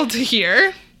been able to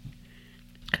hear.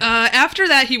 After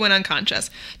that, he went unconscious.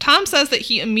 Tom says that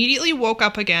he immediately woke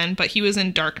up again, but he was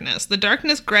in darkness. The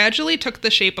darkness gradually took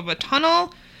the shape of a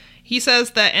tunnel. He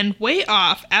says that, and way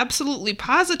off, absolutely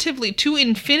positively to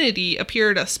infinity,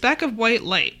 appeared a speck of white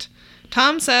light.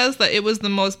 Tom says that it was the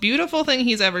most beautiful thing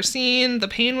he's ever seen. The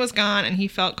pain was gone, and he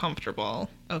felt comfortable.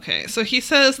 Okay, so he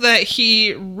says that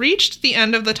he reached the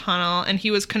end of the tunnel, and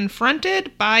he was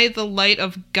confronted by the light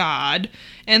of God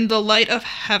and the light of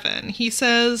heaven. He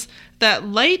says that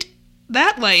light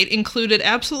included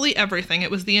absolutely everything.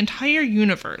 It was the entire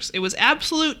universe. It was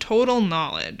absolute total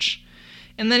knowledge.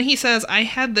 And then he says, I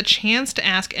had the chance to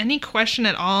ask any question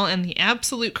at all, and the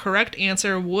absolute correct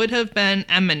answer would have been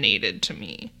emanated to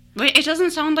me. Wait, it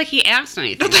doesn't sound like he asked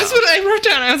anything. That's what I wrote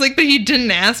down. I was like, but he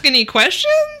didn't ask any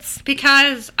questions?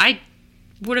 Because I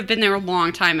would have been there a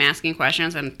long time asking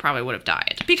questions and probably would have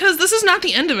died. Because this is not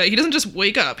the end of it. He doesn't just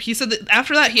wake up. He said that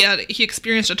after that he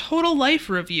experienced a total life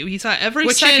review. He saw every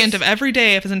second of every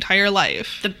day of his entire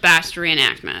life. The best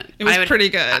reenactment. It was pretty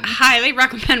good. I highly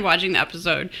recommend watching the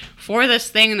episode for this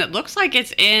thing that looks like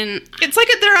it's in... It's like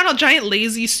they're on a giant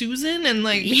Lazy Susan and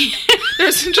like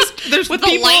there's with people,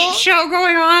 a light show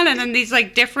going on and then these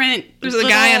like different... There's a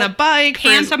guy on a bike.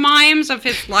 Pantomimes of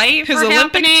his life his are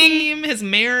Olympic happening. team, his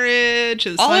marriage,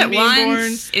 his all son at being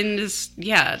once born. in this,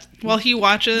 yeah, while he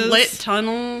watches lit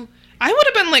tunnel. I would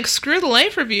have been like, screw the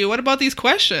life review. What about these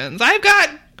questions? I've got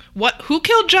who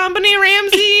killed John Benet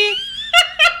Ramsey?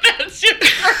 That's your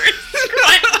first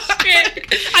question.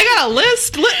 I got a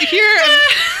list here.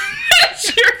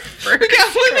 That's your first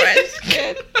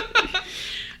question.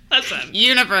 Listen,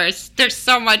 universe. There's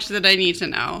so much that I need to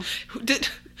know.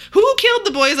 Who killed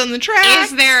the boys on the track?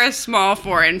 Is there a small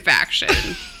foreign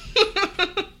faction?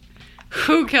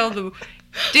 Who killed the...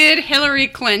 Did Hillary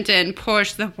Clinton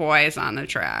push the boys on the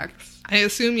tracks? I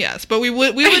assume yes, but we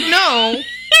would know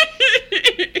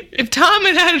if Tom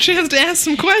had had a chance to ask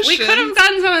some questions. We could have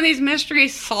gotten some of these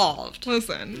mysteries solved.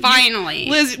 Listen. Finally.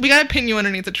 Liz, we gotta pin you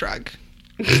underneath the truck.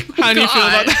 How do you feel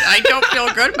about that? I don't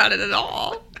feel good about it at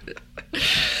all.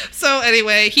 So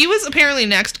anyway, he was apparently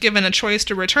next given a choice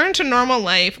to return to normal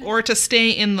life or to stay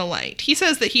in the light. He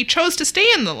says that he chose to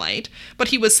stay in the light, but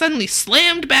he was suddenly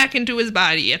slammed back into his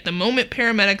body at the moment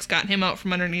paramedics got him out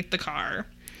from underneath the car.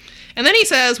 And then he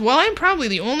says, well, I'm probably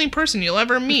the only person you'll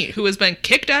ever meet who has been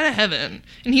kicked out of heaven.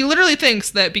 And he literally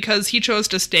thinks that because he chose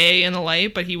to stay in the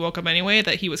light, but he woke up anyway,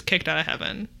 that he was kicked out of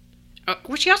heaven.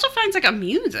 Which he also finds, like,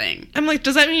 amusing. I'm like,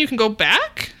 does that mean you can go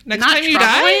back next Not time you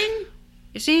troubling? die?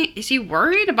 Is he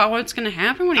worried about what's going to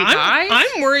happen when he dies?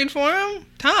 I'm worried for him.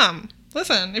 Tom,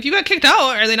 listen, if you got kicked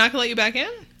out, are they not going to let you back in?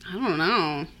 I don't know.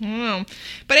 I don't know.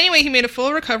 But anyway, he made a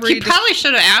full recovery. He probably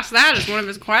should have asked that as one of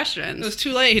his questions. It was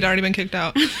too late. He'd already been kicked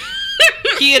out.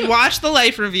 He had watched the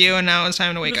life review, and now it was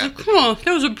time to wake up. Like, oh,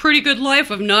 that was a pretty good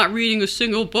life of not reading a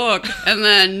single book. And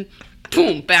then,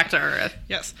 boom, back to Earth.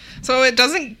 Yes. So it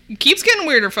keeps getting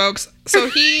weirder, folks. So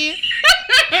he...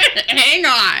 Hang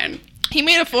on. He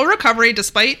made a full recovery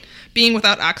despite being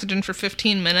without oxygen for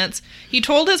 15 minutes. He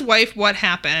told his wife what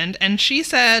happened, and she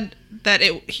said that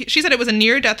it was a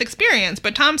near-death experience.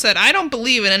 But Tom said, I don't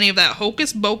believe in any of that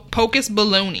hocus-pocus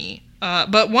baloney.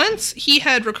 But once he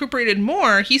had recuperated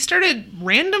more, he started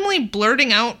randomly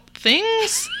blurting out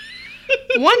things.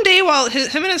 One day while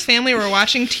him and his family were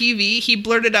watching TV, he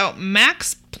blurted out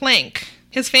Max Planck.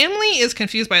 His family is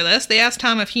confused by this. They asked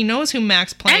Tom if he knows who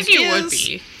Max Planck is. As you would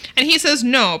be. And he says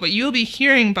no, but you'll be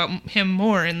hearing about him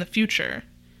more in the future.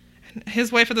 And his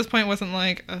wife at this point wasn't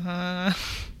like,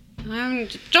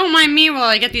 Don't mind me while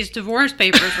I get these divorce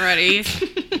papers ready.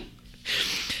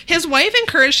 His wife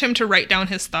encouraged him to write down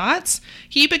his thoughts.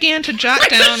 He began to jot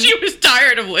down... She was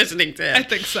tired of listening to it. I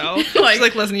think so.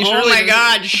 like, listen, you should oh really... my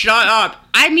God, shut up.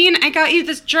 I mean, I got you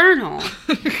this journal.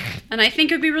 And I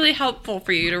think it would be really helpful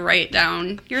for you to write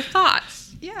down your thoughts.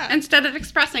 Yeah. Instead of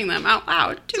expressing them out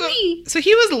loud to me. So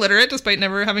he was literate despite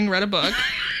never having read a book.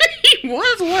 He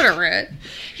was literate.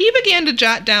 He began to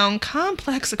jot down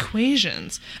complex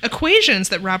equations. Equations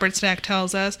that Robert Stack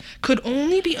tells us could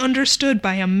only be understood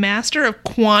by a master of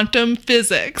quantum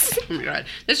physics. Oh my God.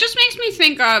 This just makes me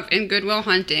think of in Good Will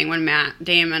Hunting when Matt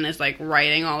Damon is like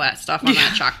writing all that stuff on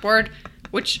that chalkboard.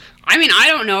 Which, I mean, I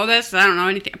don't know this. I don't know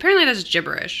anything. Apparently that's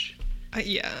gibberish.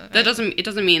 Yeah. It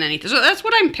doesn't mean anything. So that's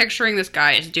what I'm picturing this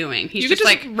guy is doing. He's just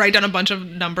like... write down a bunch of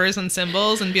numbers and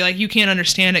symbols and be like, you can't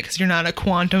understand it because you're not a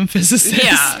quantum physicist.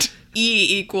 Yeah.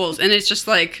 E equals. And it's just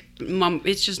like,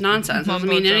 it's just nonsense. It doesn't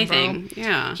mean anything.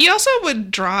 Yeah. He also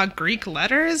would draw Greek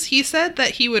letters. He said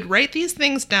that he would write these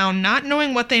things down not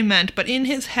knowing what they meant, but in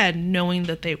his head knowing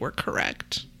that they were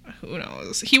correct. Who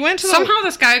knows? He went to Somehow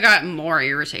this guy got more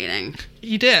irritating.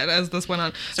 He did, as this went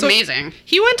on. It's amazing.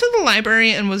 He went to the library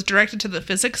and was directed to the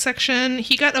physics section.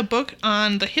 He got a book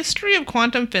on the history of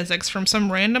quantum physics from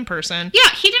some random person. Yeah,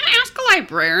 he didn't ask a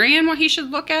librarian what he should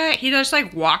look at. He just,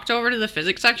 like, walked over to the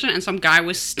physics section, and some guy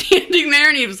was standing there,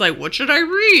 and he was like, what should I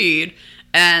read?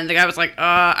 And the guy was like,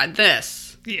 this.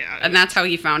 Yeah. And that's how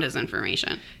he found his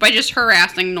information. By just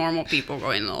harassing normal people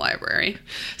going to the library.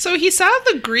 So he saw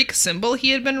the Greek symbol he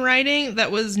had been writing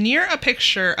that was near a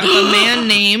picture of a man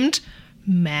named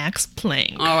Max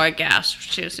Planck. Oh, I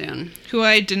gasped too soon. Who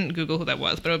I didn't Google who that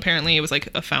was, but apparently it was like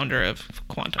a founder of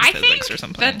quantum physics or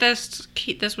something. I think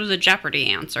that this was a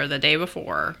Jeopardy answer the day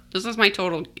before. This is my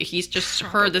total... He's just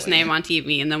heard this name on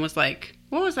TV and then was like,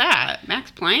 What was that? Max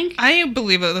Planck? I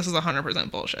believe that this is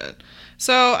 100% bullshit.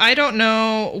 So I don't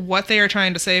know what they are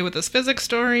trying to say with this physics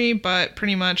story, but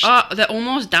pretty much... The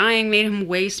almost dying made him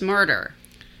way smarter.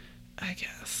 I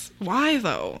guess. Why,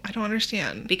 though? I don't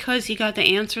understand. Because he got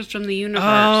the answers from the universe.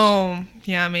 Oh,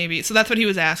 yeah, maybe. So that's what he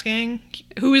was asking?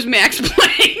 Who is Max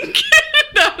Planck?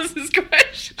 That was his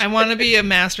question. I want to be a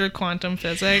master of quantum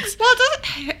physics. Well,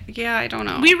 yeah, I don't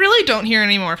know. We really don't hear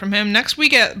any more from him. Next we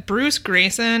get Bruce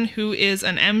Grayson, who is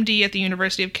an MD at the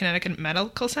University of Connecticut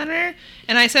Medical Center,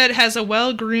 and I said has a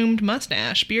well-groomed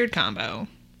mustache beard combo.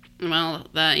 Well,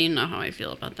 you know how I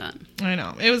feel about that. I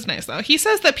know. It was nice, though. He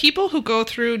says that people who go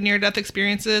through near-death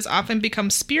experiences often become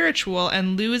spiritual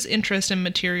and lose interest in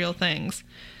material things.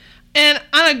 And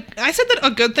I said that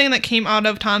a good thing that came out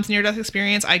of Tom's near-death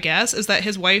experience, I guess, is that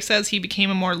his wife says he became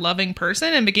a more loving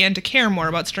person and began to care more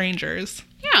about strangers.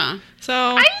 Yeah.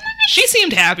 So she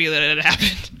seemed happy that it had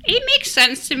happened. It makes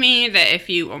sense to me that if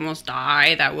you almost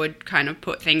die, that would kind of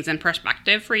put things in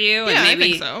perspective for you. Yeah, and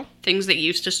maybe I think so. Things that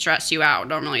used to stress you out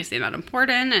don't really seem that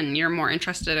important, and you're more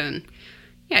interested in,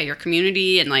 your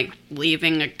community and, like,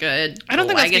 leaving a good I don't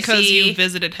think legacy. that's because you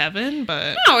visited heaven,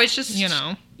 but... No, it's just, you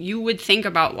know. You would think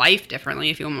about life differently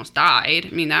if you almost died.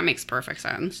 I mean, that makes perfect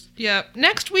sense. Yeah.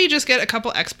 Next, we just get a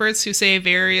couple experts who say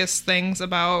various things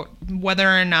about whether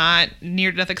or not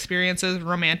near-death experiences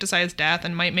romanticize death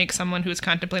and might make someone who is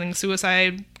contemplating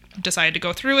suicide decide to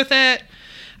go through with it.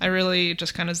 I really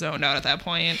just kind of zoned out at that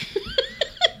point.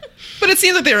 But it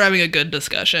seems like they were having a good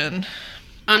discussion.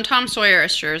 Tom Sawyer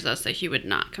assures us that he would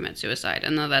not commit suicide,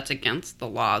 and that that's against the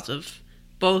laws of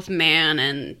both man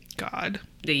and God.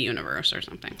 The universe or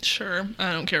something. Sure.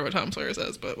 I don't care what Tom Sawyer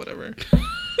says, but whatever.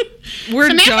 We're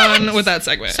Samantha done with that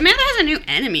segment. Samantha has a new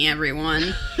enemy,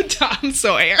 everyone. Tom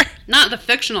Sawyer. Not the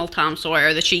fictional Tom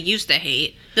Sawyer that she used to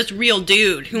hate. This real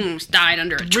dude who almost died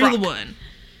under a truck. Real one.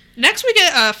 Next, we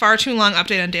get a far too long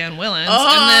update on Dan Willens,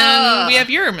 and then we have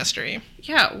your mystery.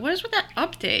 Yeah, what is with that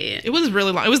update? It was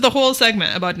really long. It was the whole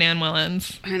segment about Dan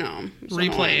Willens. I know.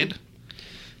 Replayed. Annoying.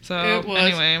 So, It was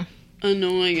anyway.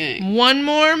 Annoying. One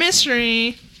more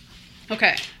mystery.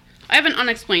 Okay. I have an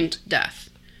unexplained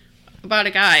death about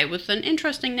a guy with an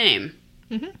interesting name.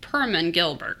 Mm-hmm. Perman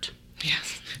Gilbert.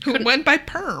 Yes. Who went by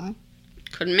Perm.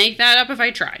 Couldn't make that up if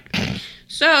I tried.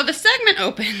 So, the segment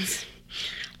opens.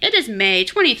 It is May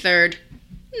 23rd,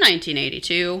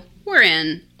 1982. We're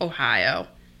in Ohio.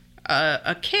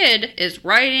 A kid is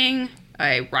riding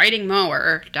a riding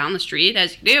mower down the street,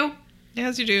 as you do.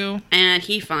 As you do. And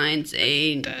he finds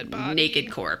a Dead body.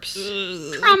 naked corpse.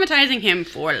 Ugh. Traumatizing him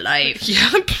for life.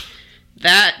 Yep.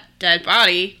 That dead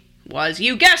body was,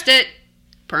 you guessed it,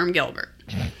 Perm Gilbert.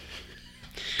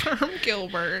 Perm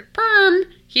Gilbert. Perm,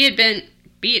 he had been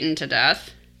beaten to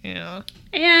death. Yeah.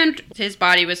 And his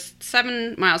body was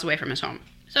 7 miles away from his home.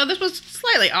 So this was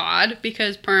slightly odd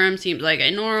because Perm seemed like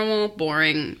a normal,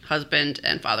 boring husband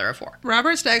and father of 4.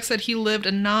 Robert Stack said he lived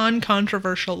a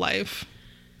non-controversial life,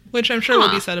 which I'm sure will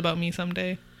be said about me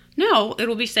someday. No, it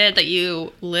will be said that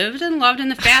you lived and loved in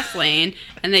the fast lane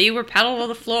and that you were pedal to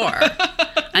the floor.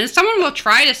 And someone will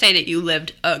try to say that you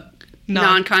lived a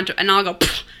non-controversial, and I'll go,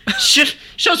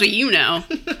 shows what you know.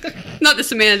 Not the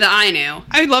Samantha that I knew.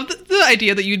 I love the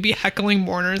idea that you'd be heckling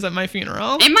mourners at my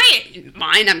funeral. In my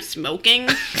mind, I'm smoking,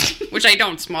 which I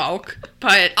don't smoke.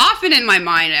 But often in my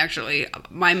mind, actually,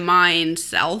 my mind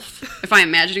self, if I'm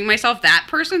imagining myself, that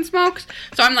person smokes.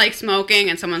 So I'm like smoking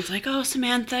and someone's like, oh,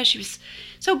 Samantha, she was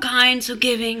so kind, so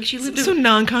giving. She lived so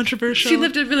non-controversial. She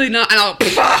lived a really not, and I'll,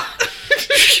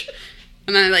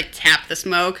 and then I like tap the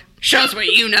smoke. Shows what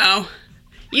you know.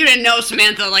 You didn't know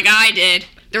Samantha like I did.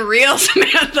 The real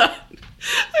Samantha. I'm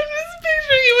just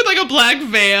picturing you with like a black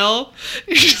veil.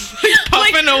 You're just like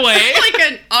puffing away. Like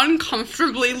an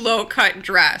uncomfortably low-cut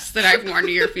dress that I've worn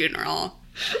to your funeral.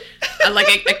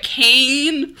 Like a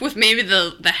cane with maybe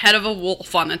the head of a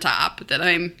wolf on the top that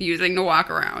I'm using to walk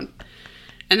around.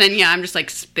 And then, yeah, I'm just like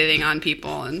spitting on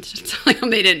people and telling them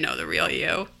they didn't know the real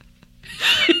you.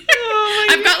 Oh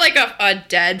my I've got like a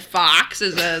dead fox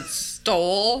as a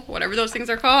stole, whatever those things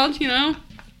are called, you know?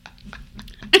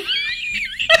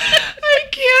 I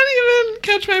can't even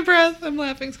catch my breath. I'm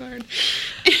laughing so hard.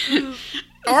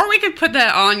 Or we could put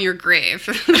that on your grave.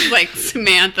 Like,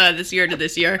 Samantha, this year to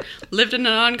this year, lived in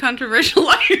an uncontroversial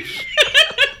life.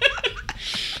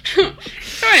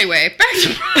 So anyway,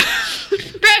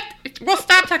 we'll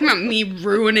stop talking about me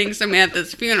ruining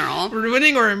Samantha's funeral.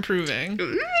 Ruining or improving?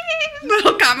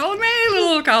 Little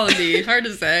column D. Hard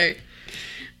to say.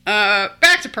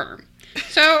 Back to Perm.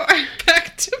 So,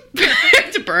 Back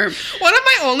to Perm. One of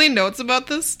my only notes about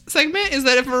this segment is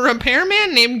that if a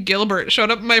repairman named Gilbert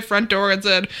showed up at my front door and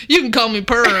said, "You can call me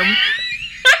Perm,"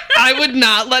 I would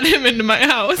not let him into my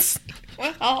house.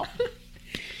 Well,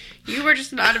 you were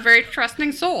just not a very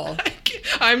trusting soul.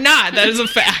 I'm not. That is a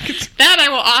fact. That I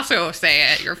will also say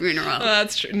at your funeral.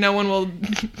 That's true. No one will.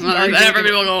 Well,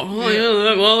 everybody will go, oh,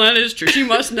 yeah, well, that is true. She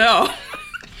must know.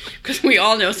 Because we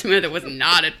all know Samantha was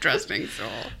not a trusting soul.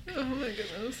 Oh, my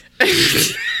goodness.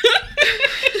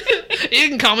 You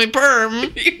can call me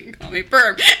Perm. You can call me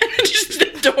Perm. And just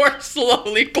the door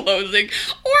slowly closing.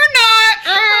 Or not.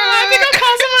 I think I'll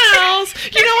call someone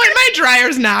else. You know what? My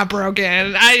dryer's not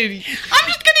broken. I'm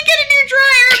just going to get a new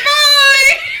dryer.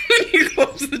 Bye. When you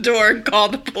close the door and call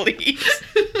the police.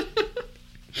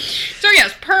 So,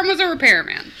 yes, Perm was a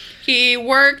repairman. He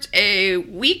worked a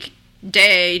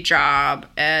weekday job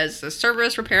as a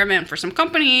service repairman for some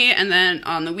company, and then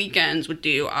on the weekends would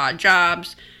do odd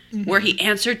jobs where he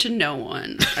answered to no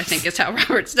one. I think is how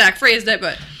Robert Stack phrased it,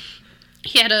 but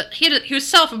he was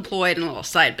self-employed in a little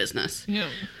side business,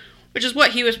 which is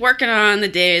what he was working on the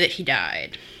day that he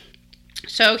died.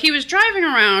 So he was driving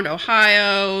around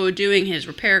Ohio doing his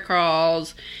repair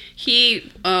calls. He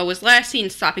was last seen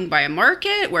stopping by a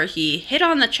market where he hit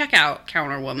on the checkout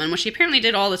counter woman, which he apparently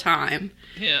did all the time.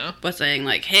 Yeah. But saying,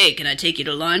 like, hey, can I take you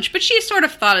to lunch? But she sort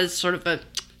of thought as sort of a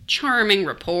charming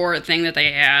rapport thing that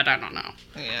they had. I don't know.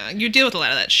 Yeah, you deal with a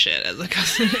lot of that shit as a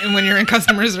when you're in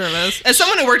customer service. As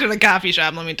someone who worked at a coffee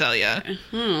shop, let me tell you.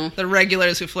 The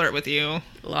regulars who flirt with you.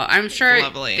 Well, I'm sure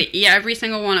lovely. Every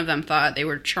single one of them thought they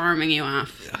were charming you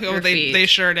off. Oh, they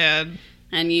sure did.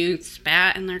 And you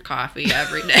spat in their coffee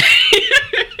every day.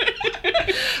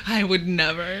 I would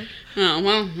never. Oh,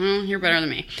 well, you're better than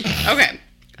me. Okay,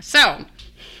 so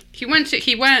he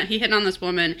hit on this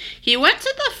woman. He went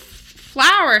to the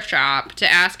flower shop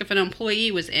to ask if an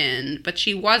employee was in, but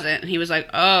she wasn't. And he was like,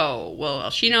 oh, well,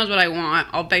 she knows what I want.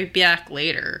 I'll be back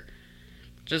later.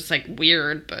 Just like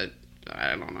weird, but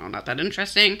I don't know, not that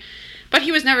interesting. But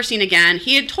he was never seen again.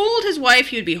 He had told his wife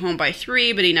he would be home by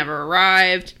 3, but he never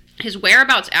arrived. His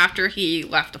whereabouts after he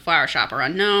left the flower shop are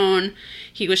unknown.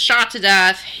 He was shot to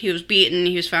death. He was beaten.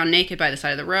 He was found naked by the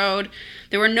side of the road.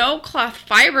 There were no cloth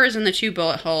fibers in the 2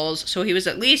 bullet holes, so he was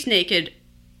at least naked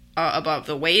above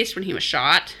the waist when he was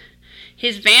shot.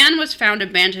 His van was found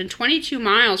abandoned 22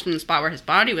 miles from the spot where his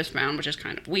body was found, which is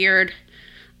kind of weird.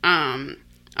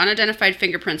 Unidentified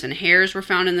fingerprints and hairs were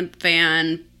found in the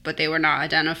van, but they were not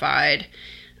identified.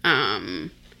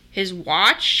 His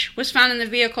watch was found in the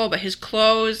vehicle, but his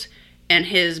clothes and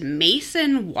his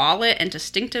Mason wallet and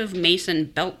distinctive Mason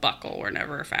belt buckle were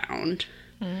never found.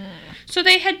 So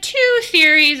they had 2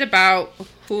 theories about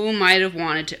who might have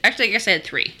wanted to... Actually, I guess I had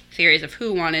 3 theories of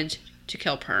who wanted to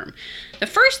kill Perm. The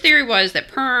first theory was that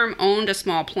Perm owned a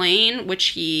small plane, which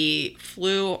he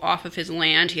flew off of his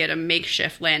land. He had a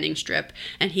makeshift landing strip,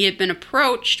 and he had been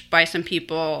approached by some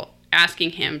people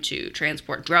asking him to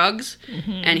transport drugs,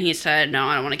 and he said, no,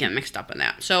 I don't want to get mixed up in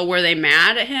that. So were they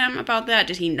mad at him about that?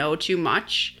 Did he know too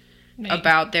much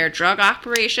about their drug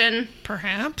operation?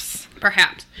 Perhaps.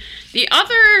 The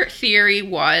other theory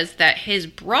was that his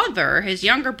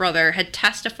younger brother, had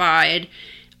testified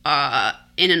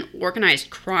in an organized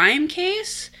crime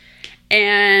case,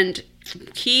 and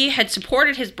he had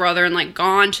supported his brother and, like,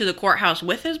 gone to the courthouse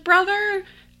with his brother.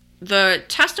 The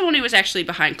testimony was actually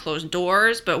behind closed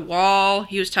doors, but while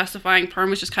he was testifying, Perm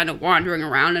was just kind of wandering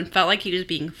around and felt like he was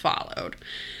being followed.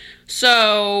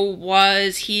 So,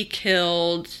 was he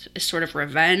killed as sort of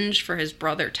revenge for his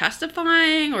brother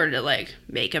testifying, or to, like,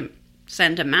 make him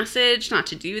send a message not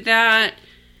to do that?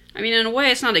 I mean, in a way,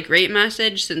 it's not a great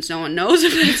message, since no one knows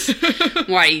if it's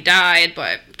why he died,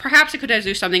 but perhaps it could have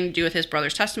something to do with his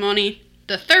brother's testimony.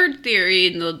 The third theory,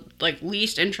 the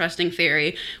least interesting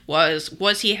theory, was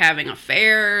he having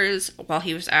affairs while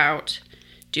he was out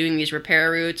doing these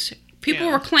repair routes? People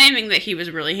were claiming that he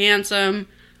was really handsome.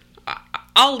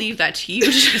 I'll leave that to you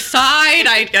to decide.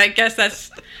 I guess that's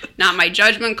not my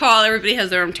judgment call. Everybody has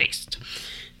their own taste.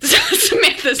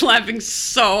 Samantha's laughing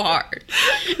so hard.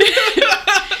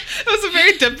 That was a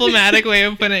very diplomatic way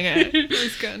of putting it. It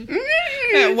was good.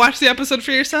 Yeah, watch the episode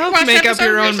for yourself. Make up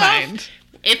your own mind.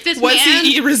 If this was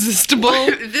he irresistible?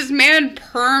 If this man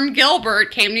Perm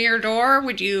Gilbert came to your door,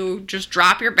 would you just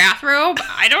drop your bathrobe?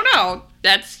 I don't know.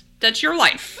 That's your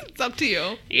life. It's up to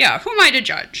you. Yeah, who am I to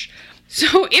judge?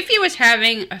 So if he was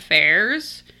having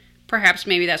affairs, perhaps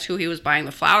maybe that's who he was buying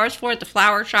the flowers for at the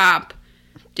flower shop.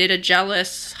 Did a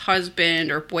jealous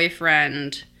husband or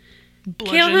boyfriend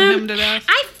bludgeon him to death?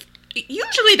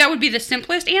 Usually that would be the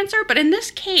simplest answer, but in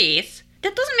this case,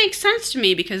 that doesn't make sense to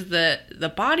me because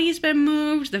the body's been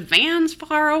moved, the van's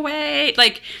far away.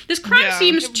 Like, this crime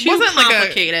seems too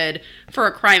complicated for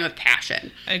a crime of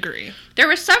passion. I agree. There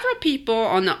were several people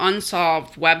on the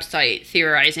Unsolved website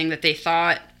theorizing that they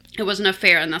thought it was an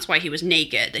affair and that's why he was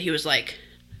naked, that he was, like,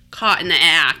 caught in the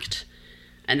act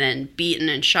and then beaten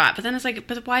and shot. But then it's like,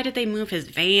 but why did they move his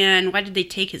van? Why did they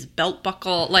take his belt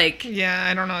buckle? Like, Yeah,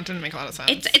 I don't know. It didn't make a lot of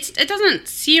sense. it doesn't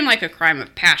seem like a crime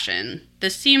of passion.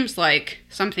 This seems like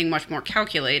something much more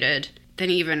calculated than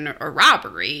even a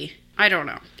robbery. I don't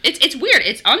know. It's weird.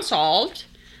 It's unsolved.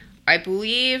 I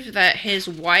believe that his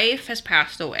wife has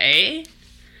passed away.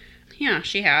 Yeah,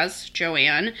 she has,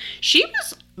 Joanne. She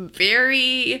was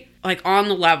very, like, on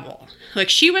the level. Like,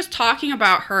 she was talking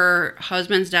about her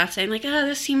husband's death, saying, like,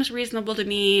 this seems reasonable to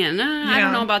me, and I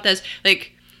don't know about this.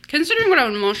 Like, considering what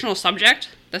an emotional subject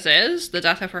this is, the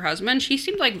death of her husband, she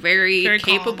seemed, like, very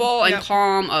capable calm. and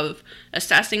calm of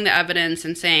assessing the evidence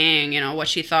and saying, what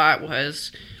she thought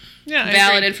was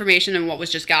valid information and what was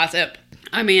just gossip.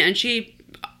 I mean, and she,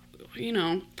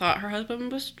 thought her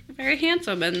husband was very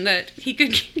handsome and that he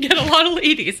could get a lot of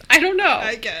ladies. I don't know.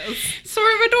 I guess.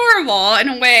 Sort of adorable in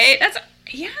a way. That's a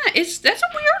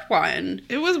weird one.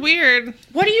 It was weird.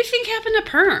 What do you think happened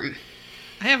to Perm?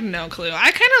 I have no clue.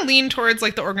 I kind of lean towards,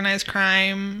 like, the organized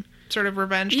crime sort of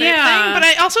revenge type thing. But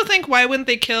I also think, why wouldn't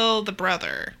they kill the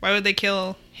brother? Why would they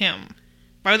kill him?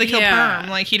 Why would they kill Perm?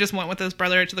 Like, he just went with his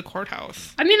brother to the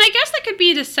courthouse. I mean, I guess that could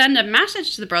be to send a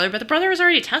message to the brother, but the brother has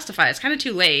already testified. It's kind of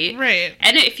too late. Right.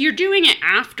 And if you're doing it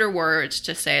afterwards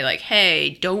to say, like,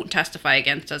 hey, don't testify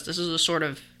against us, this is a sort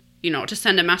of, to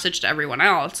send a message to everyone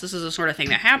else, this is the sort of thing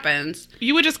that happens.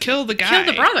 You would just kill the guy. Kill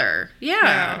the brother.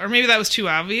 Yeah. Or maybe that was too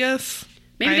obvious.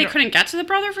 Maybe they couldn't get to the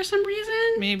brother for some reason?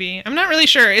 Maybe. I'm not really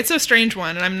sure. It's a strange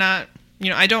one, and I'm not,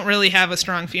 I don't really have a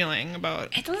strong feeling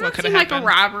about it doesn't what could seem have happened.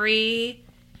 Like a robbery.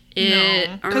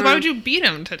 No. Because why would you beat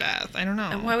him to death? I don't know.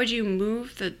 And why would you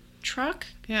move the truck?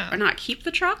 Yeah. Or not keep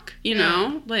the truck? You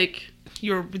know? Like...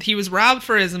 He was robbed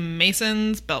for his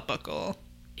Mason's belt buckle.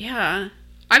 Yeah.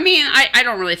 I mean, I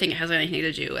don't really think it has anything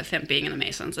to do with him being in the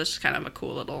Masons. It's just kind of a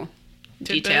cool little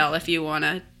detail if you want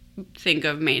to think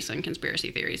of Mason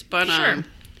conspiracy theories. But, sure.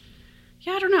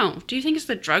 Yeah, I don't know. Do you think it's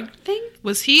the drug thing?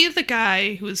 Was he the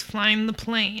guy who was flying the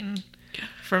plane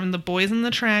from the Boys in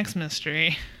the Tracks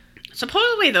mystery?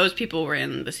 Supposedly those people were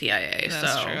in the CIA,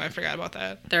 That's true. I forgot about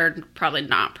that. They're probably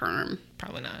not Perm.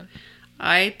 Probably not.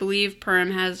 I believe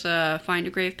Perm has a Find a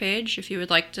Grave page. If you would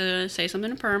like to say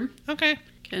something to Perm, okay,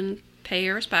 can pay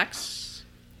your respects.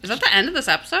 Is that the end of this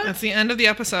episode? That's the end of the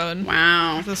episode.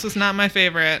 Wow. This was not my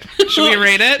favorite. Should we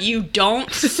rate it? You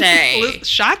don't say.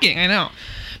 Shocking, I know.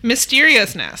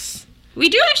 Mysteriousness. We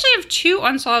do actually have 2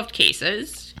 unsolved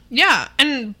cases. Yeah,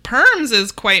 and Perm's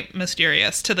is quite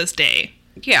mysterious to this day.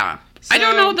 Yeah. So, I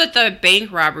don't know that the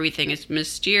bank robbery thing is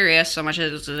mysterious so much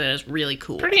as it is really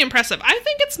cool. Pretty impressive. I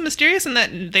think it's mysterious in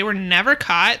that they were never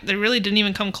caught. They really didn't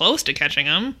even come close to catching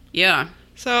them. Yeah.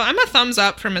 So I'm a thumbs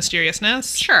up for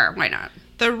mysteriousness. Sure, why not?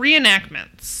 The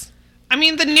reenactments. I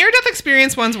mean, the near-death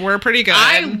experience ones were pretty good.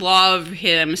 I love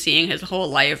him seeing his whole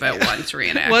life at once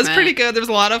reenactment. It was pretty good. There was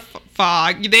a lot of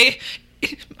fog.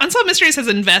 Unsolved Mysteries has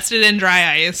invested in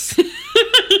dry ice.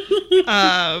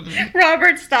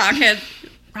 Robert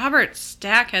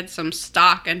Stack had some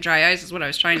stock and dry ice is what I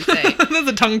was trying to say. That's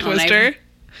a tongue twister.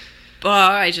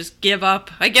 I just give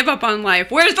up. I give up on life.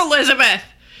 Where's Elizabeth?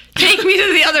 Take me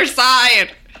to the other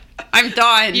side. I'm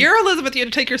done. You're Elizabeth. You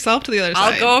had to take yourself to the other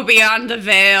side. I'll go beyond the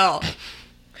veil.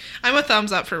 I'm a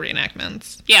thumbs up for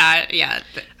reenactments. Yeah.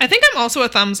 I think I'm also a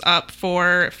thumbs up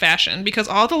for fashion because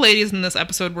all the ladies in this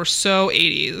episode were so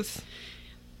 80s.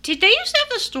 Did they used to have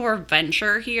the store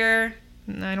Venture here?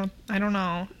 I don't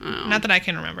know. Oh. Not that I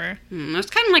can remember. It's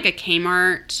kind of like a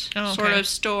Kmart sort of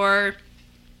store.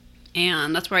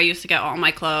 And that's where I used to get all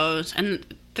my clothes. And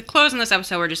the clothes in this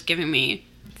episode were just giving me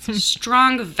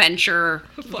strong Venture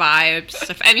vibes.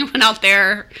 If anyone out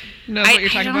there knows what you're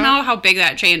talking about. I don't know how big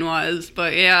that chain was,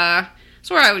 but yeah. That's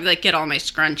where I would get all my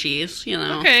scrunchies,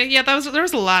 Okay, yeah, there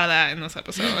was a lot of that in this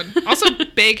episode. Also,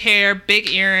 big hair, big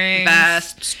earrings.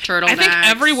 Vests, turtlenecks. I think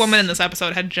every woman in this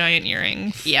episode had giant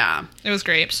earrings. Yeah. It was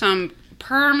great. Some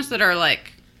perms that are,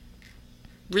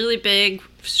 really big,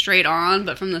 straight on,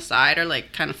 but from the side are,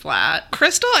 kind of flat.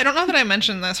 Crystal, I don't know that I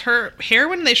mentioned this. Her hair,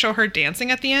 when they show her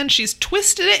dancing at the end, she's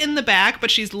twisted it in the back,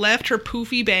 but she's left her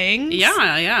poofy bangs.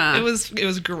 Yeah. It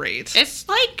was great. It's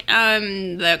like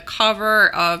the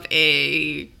cover of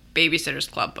a Babysitter's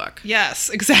Club book. Yes,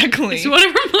 exactly. It's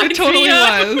whatever it totally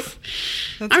was.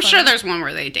 I'm sure there's one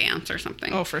where they dance or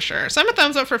something. Oh, for sure. So I'm a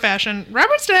thumbs up for fashion.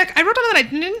 Robert Stack, I wrote down that I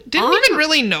didn't even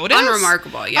really notice.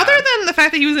 Unremarkable, yeah. Other than the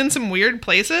fact that he was in some weird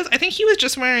places, I think he was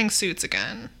just wearing suits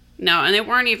again. No, and they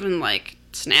weren't even,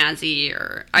 snazzy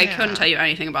or... I couldn't tell you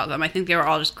anything about them. I think they were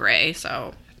all just gray,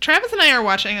 so... Travis and I are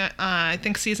watching, I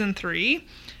think, season 3,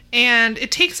 And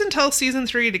it takes until season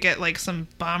 3 to get, like, some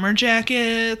bomber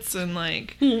jackets and,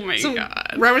 like... Oh, my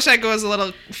God. Rubber Set goes a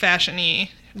little fashion-y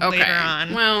later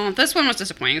on. Well, this one was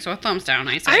disappointing, so a thumbs down,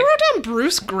 I say. I wrote down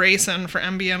Bruce Grayson for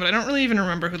MBM, but I don't really even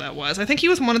remember who that was. I think he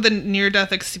was one of the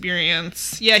near-death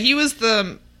experience. Yeah, he was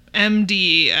the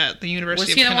MD at the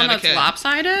University of Connecticut. Was he the one that's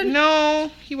lopsided?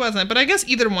 No, he wasn't, but I guess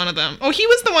either one of them. Oh, he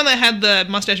was the one that had the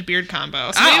mustache-beard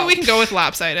combo, so maybe we can go with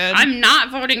lopsided. I'm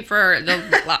not voting for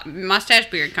the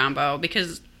mustache-beard combo,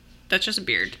 because that's just a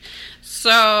beard.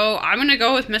 So, I'm going to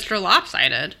go with Mr.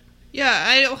 Lopsided.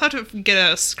 Yeah, I'll have to get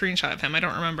a screenshot of him. I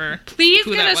don't remember. Please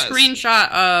who get that a was.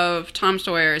 screenshot of Tom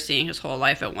Sawyer seeing his whole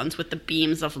life at once with the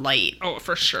beams of light. Oh,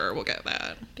 for sure, we'll get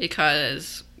that.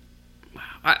 Because...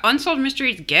 Unsolved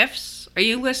Mysteries gifts? Are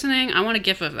you listening? I want a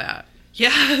gif of that.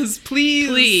 Yes, please.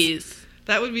 Please.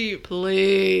 That would be...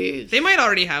 Please. They might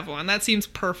already have one. That seems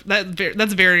perfect.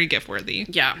 That's very gift-worthy.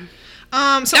 Yeah. So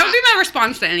that would be my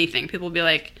response to anything. People would be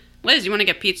like, Liz, you want to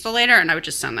get pizza later? And I would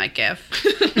just send that gif.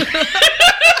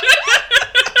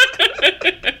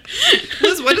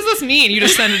 Liz, what does this mean? You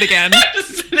just send it again.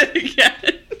 Just send it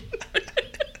again.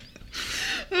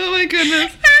 Oh my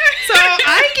goodness. So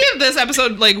I give this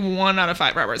episode like 1 out of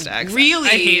 5 rubber stacks. Really?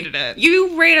 I hated it.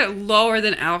 You rate it lower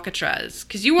than Alcatraz.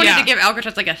 Because you wanted Yeah. to give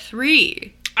Alcatraz like a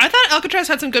 3. I thought Alcatraz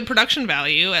had some good production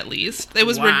value, at least. It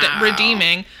was Wow.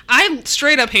 redeeming. I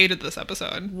straight up hated this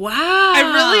episode. Wow. I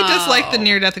really disliked the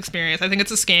near-death experience. I think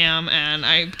it's a scam, and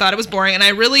I thought it was boring, and I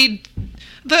really...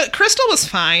 The Crystal was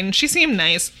fine. She seemed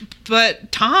nice,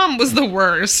 but Tom was the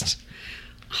worst.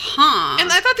 Huh.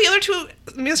 And I thought the other 2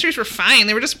 mysteries were fine.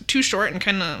 They were just too short and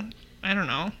kind of... I don't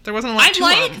know. There wasn't a lot to I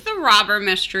like them. the robber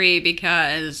mystery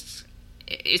because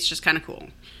it's just kind of cool.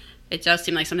 It does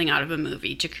seem like something out of a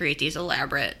movie to create these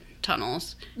elaborate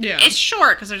tunnels. Yeah. It's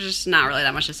short because there's just not really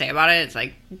that much to say about it. It's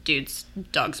like dudes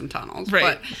dug some tunnels.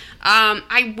 Right. But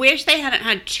I wish they hadn't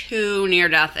had 2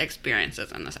 near-death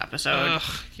experiences in this episode. Ugh,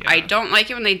 yeah. I don't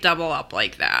like it when they double up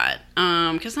like that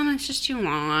because then it's just too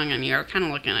long and you're kind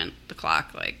of looking at the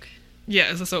clock like...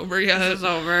 Yeah, is this over yet? This is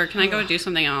over. Can I go do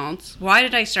something else? Why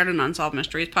did I start an Unsolved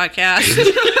Mysteries podcast?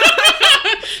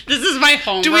 This is my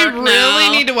homework. Do we really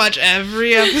now. need to watch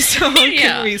every episode? Yeah.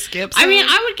 Can we skip some? I mean,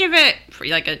 I would give it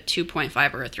like a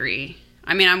 2.5 or a 3.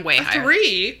 I mean, I'm way a higher.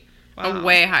 3? Wow.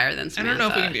 Way higher than I Samantha. don't know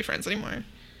if we can be friends anymore.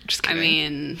 Just I kidding.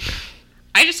 mean,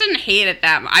 I just didn't hate it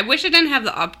that much. I wish it didn't have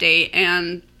the update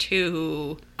and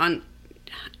 2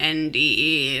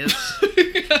 NDEs.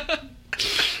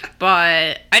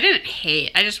 But I didn't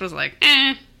hate. I just was like,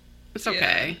 it's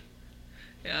okay.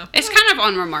 Yeah. It's kind of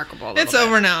unremarkable. a It's little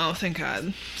bit. over now, thank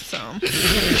God. So.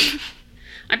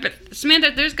 I bet,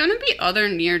 Samantha, there's going to be other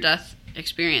near-death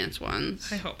experience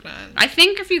ones. I hope not. I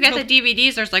think if you get Nope. the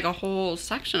DVDs, there's like a whole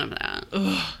section of that.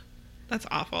 Ugh. That's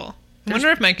awful. I wonder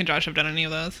if Mike and Josh have done any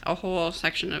of those. A whole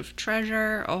section of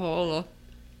treasure, a whole...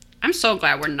 I'm so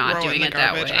glad we're not Throw in doing the it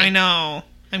that garbage. way. I know.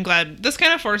 I'm glad. This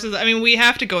kind of forces... I mean, we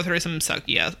have to go through some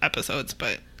sucky episodes,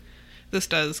 but this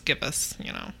does give us,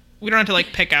 you know... We don't have to, like,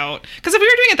 pick out... Because if we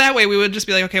were doing it that way, we would just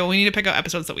be like, okay, well, we need to pick out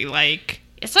episodes that we like.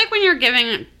 It's like when you're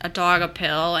giving a dog a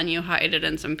pill and you hide it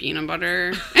in some peanut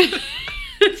butter.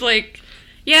 It's like,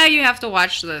 yeah, you have to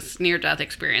watch this near-death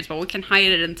experience, but we can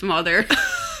hide it in some other...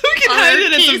 We can hide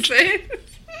it in some... pieces.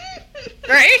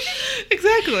 Right?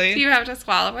 Exactly. Do you have to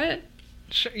swallow it?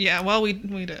 Sure. Yeah, well, we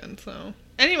did, so...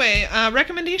 Anyway,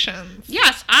 recommendations.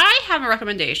 Yes, I have a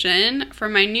recommendation for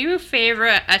my new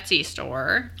favorite Etsy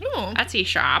store, Oh. Etsy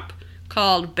shop,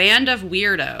 called Band of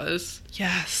Weirdos,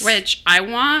 Yes. which I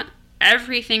want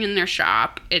everything in their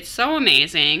shop. It's so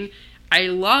amazing. I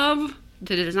love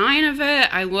the design of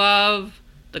it. I love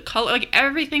the color. Like,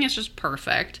 everything is just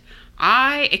perfect.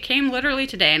 It came literally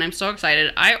today, and I'm so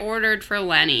excited. I ordered for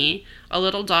Lenny a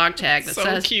little dog tag that So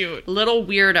says cute. Little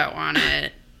Weirdo on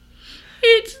it.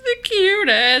 It's the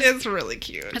cutest. It's really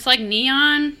cute. It's like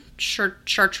neon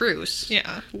chartreuse.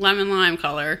 Yeah. Lemon lime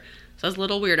color. It says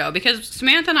Little Weirdo. Because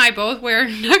Samantha and I both wear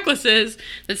necklaces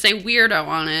that say Weirdo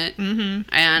on it. Mm-hmm.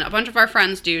 And a bunch of our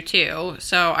friends do too.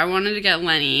 So I wanted to get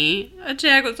Lenny a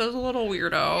tag that says Little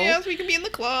Weirdo. Yes, we can be in the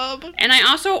club. And I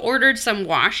also ordered some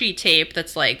washi tape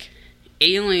that's like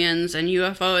aliens and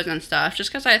UFOs and stuff. Just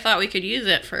because I thought we could use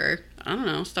it for, I don't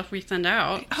know, stuff we send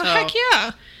out. Oh, heck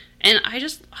yeah. And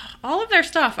all of their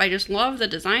stuff, I just love the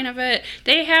design of it.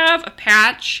 They have a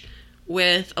patch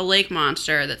with a lake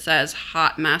monster that says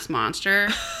Hot Mess Monster.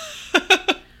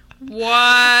 What?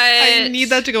 I need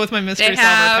that to go with my Mystery They Solver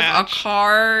have patch. a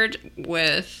card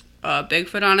with a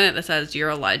Bigfoot on it that says You're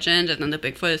a Legend, and then the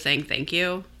Bigfoot is saying thank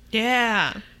you.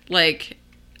 Yeah. Like,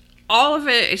 all of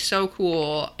it is so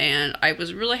cool, and I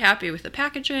was really happy with the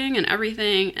packaging and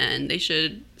everything, and they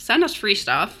should send us free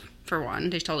stuff, for one.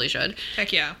 They totally should.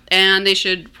 Heck yeah. And they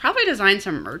should probably design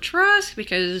some merch for us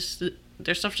because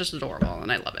their stuff's just adorable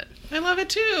and I love it. I love it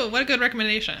too. What a good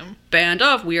recommendation. Band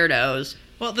of Weirdos.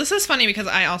 Well, this is funny because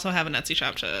I also have an Etsy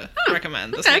shop to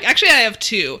recommend this okay. week. Actually, I have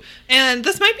two. And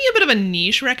this might be a bit of a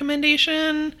niche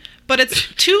recommendation, but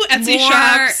it's two Etsy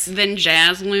shops. More than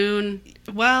Jazzloon.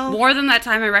 Well, More than that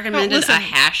time I recommended listen. a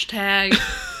hashtag.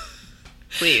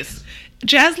 Please.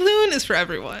 Jazzloon is for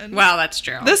everyone. Wow, that's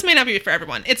true. This may not be for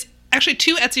everyone. It's actually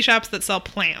two Etsy shops that sell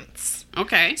plants.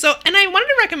 Okay. So, and I wanted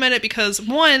to recommend it because,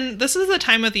 one, this is the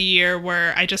time of the year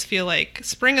where I just feel like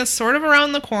spring is sort of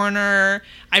around the corner.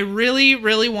 I really,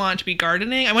 really want to be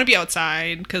gardening. I want to be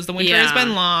outside because the winter has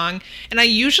been long. And I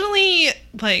usually,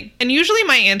 usually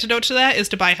my antidote to that is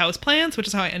to buy houseplants, which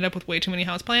is how I end up with way too many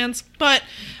houseplants. But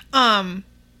I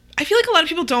feel like a lot of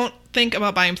people don't think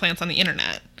about buying plants on the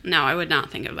internet. No, I would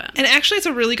not think of that. And actually, it's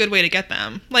a really good way to get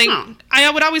them. I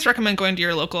would always recommend going to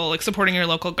your local, supporting your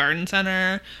local garden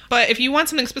center. But if you want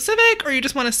something specific, or you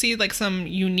just want to see, some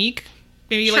unique,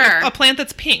 maybe, a plant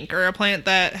that's pink, or a plant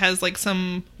that has,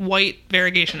 some white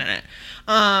variegation in it.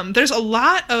 There's a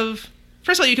lot of...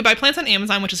 First of all, you can buy plants on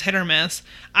Amazon, which is hit or miss.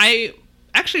 I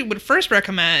actually would first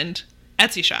recommend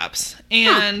Etsy shops.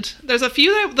 And there's a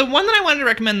few... The one that I wanted to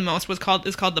recommend the most is called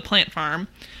The Plant Farm.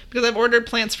 Because I've ordered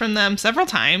plants from them several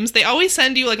times. They always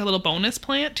send you a little bonus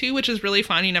plant too, which is really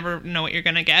fun. You never know what you're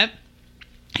going to get.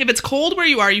 If it's cold where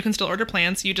you are, you can still order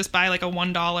plants. You just buy a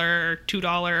 $1 or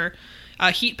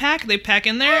 $2 heat pack. They pack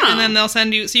in there and then they'll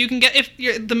send you. So you can get, if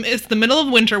it's the middle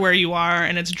of winter where you are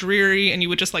and it's dreary and you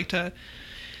would just like to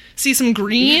see some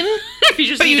green, but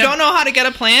you don't know how to get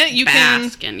a plant, you can.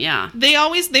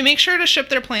 They make sure to ship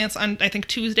their plants on, I think,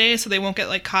 Tuesday, so they won't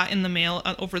get caught in the mail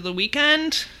over the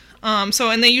weekend.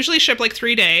 And they usually ship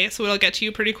 3 days, so it'll get to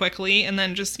you pretty quickly. And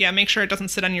then just, make sure it doesn't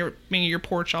sit on your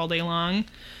porch all day long.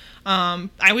 I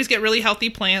always get really healthy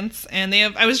plants, and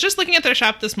I was just looking at their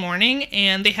shop this morning,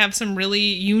 and they have some really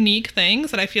unique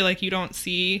things that I feel like you don't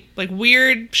see,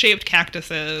 weird shaped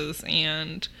cactuses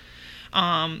and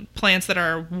plants that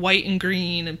are white and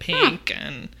green and pink.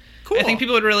 And cool. I think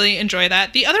people would really enjoy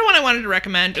that. The other one I wanted to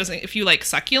recommend is if you like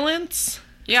succulents.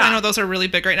 Yeah. I know those are really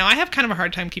big right now. I have kind of a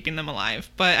hard time keeping them alive,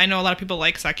 but I know a lot of people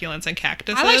like succulents and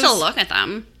cactuses. I like to look at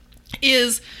them.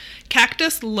 Is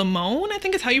Cactus Limon, I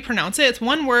think is how you pronounce it. It's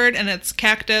one word, and it's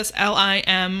Cactus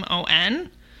Limon.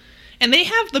 And they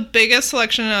have the biggest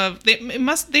selection of... They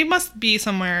must be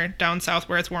somewhere down south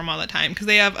where it's warm all the time, because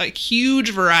they have a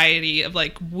huge variety of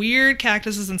weird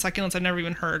cactuses and succulents I've never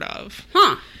even heard of.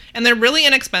 Huh. And they're really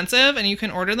inexpensive, and you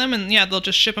can order them, and they'll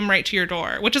just ship them right to your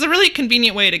door, which is a really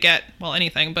convenient way to get,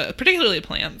 anything, but particularly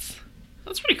plants.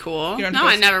 That's pretty cool. No,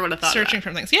 I never would have thought searching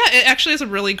for things. Yeah, it actually is a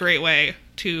really great way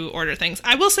to order things.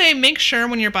 I will say, make sure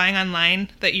when you're buying online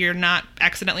that you're not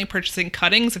accidentally purchasing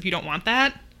cuttings if you don't want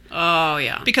that. Oh,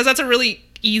 yeah. Because that's a really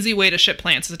easy way to ship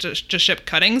plants, is to just ship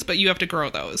cuttings, but you have to grow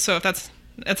those. So if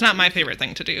it's not my favorite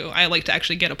thing to do. I like to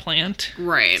actually get a plant.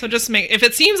 Right. So just if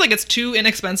it seems like it's too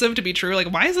inexpensive to be true,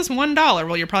 why is this $1?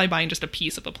 Well, you're probably buying just a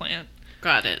piece of a plant.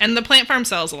 Got it. And the plant farm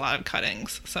sells a lot of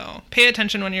cuttings, so pay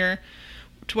attention to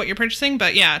what you're purchasing.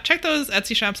 But yeah, check those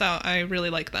Etsy shops out. I really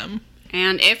like them.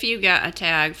 And if you get a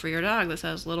tag for your dog that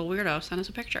says "Little Weirdo," send us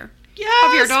a picture. Yes,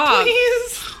 of your dog.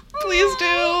 Please do.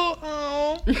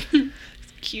 Oh.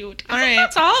 Cute. All right.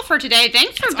 That's all for today.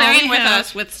 Thanks for bearing with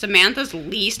us with Samantha's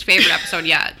least favorite episode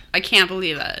yet. I can't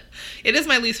believe it. It is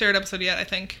my least favorite episode yet, I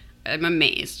think. I'm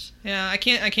amazed. Yeah, I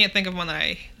can't think of one that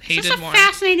I hated more. It's just a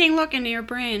fascinating look into your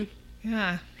brain.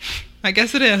 Yeah, I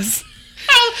guess it is.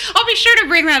 I'll be sure to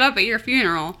bring that up at your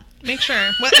funeral. Make sure.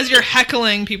 As you're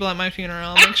heckling people at my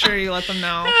funeral, make sure you let them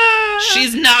know.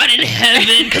 She's not in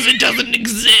heaven because it doesn't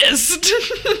exist.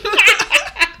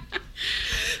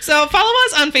 So follow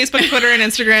us on Facebook, Twitter, and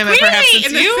Instagram at Perhaps It's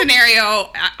in You. This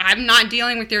scenario, I'm not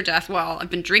dealing with your death well. I've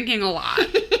been drinking a lot.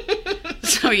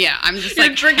 So yeah, I'm just You're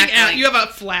drinking out. You have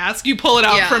a flask. You pull it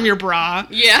out from your bra.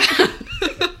 Yeah.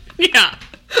 Yeah.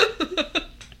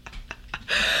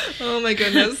 Oh my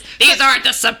goodness. These aren't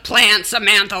the plants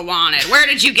Samantha wanted. Where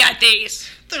did you get these?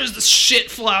 There's the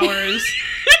shit flowers.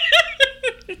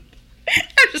 I'm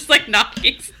just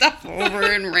knocking stuff over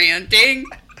and ranting.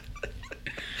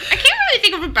 I can't really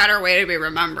think of a better way to be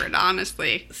remembered,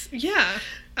 honestly. Yeah.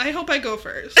 I hope I go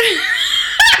first.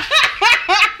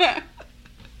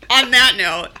 On that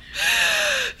note.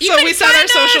 So we said our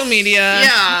social media.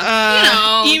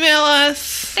 Yeah. Email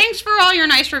us. Thanks for all your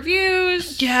nice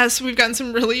reviews. Yes, we've gotten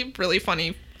some really, really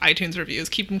funny iTunes reviews.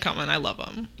 Keep them coming. I love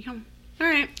them. Yeah. All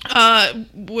right.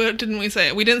 What didn't we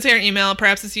say? We didn't say our email.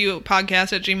 Perhaps it's you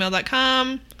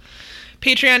podcast@gmail.com.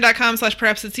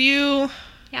 Patreon.com/perhaps it's you.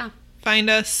 Yeah. find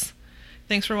us.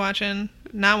 Thanks for watching,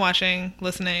 not watching,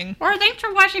 listening. Or thanks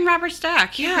for watching Robert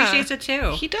Stack. He appreciates it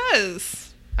too. He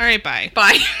does. All right, bye.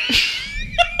 Bye.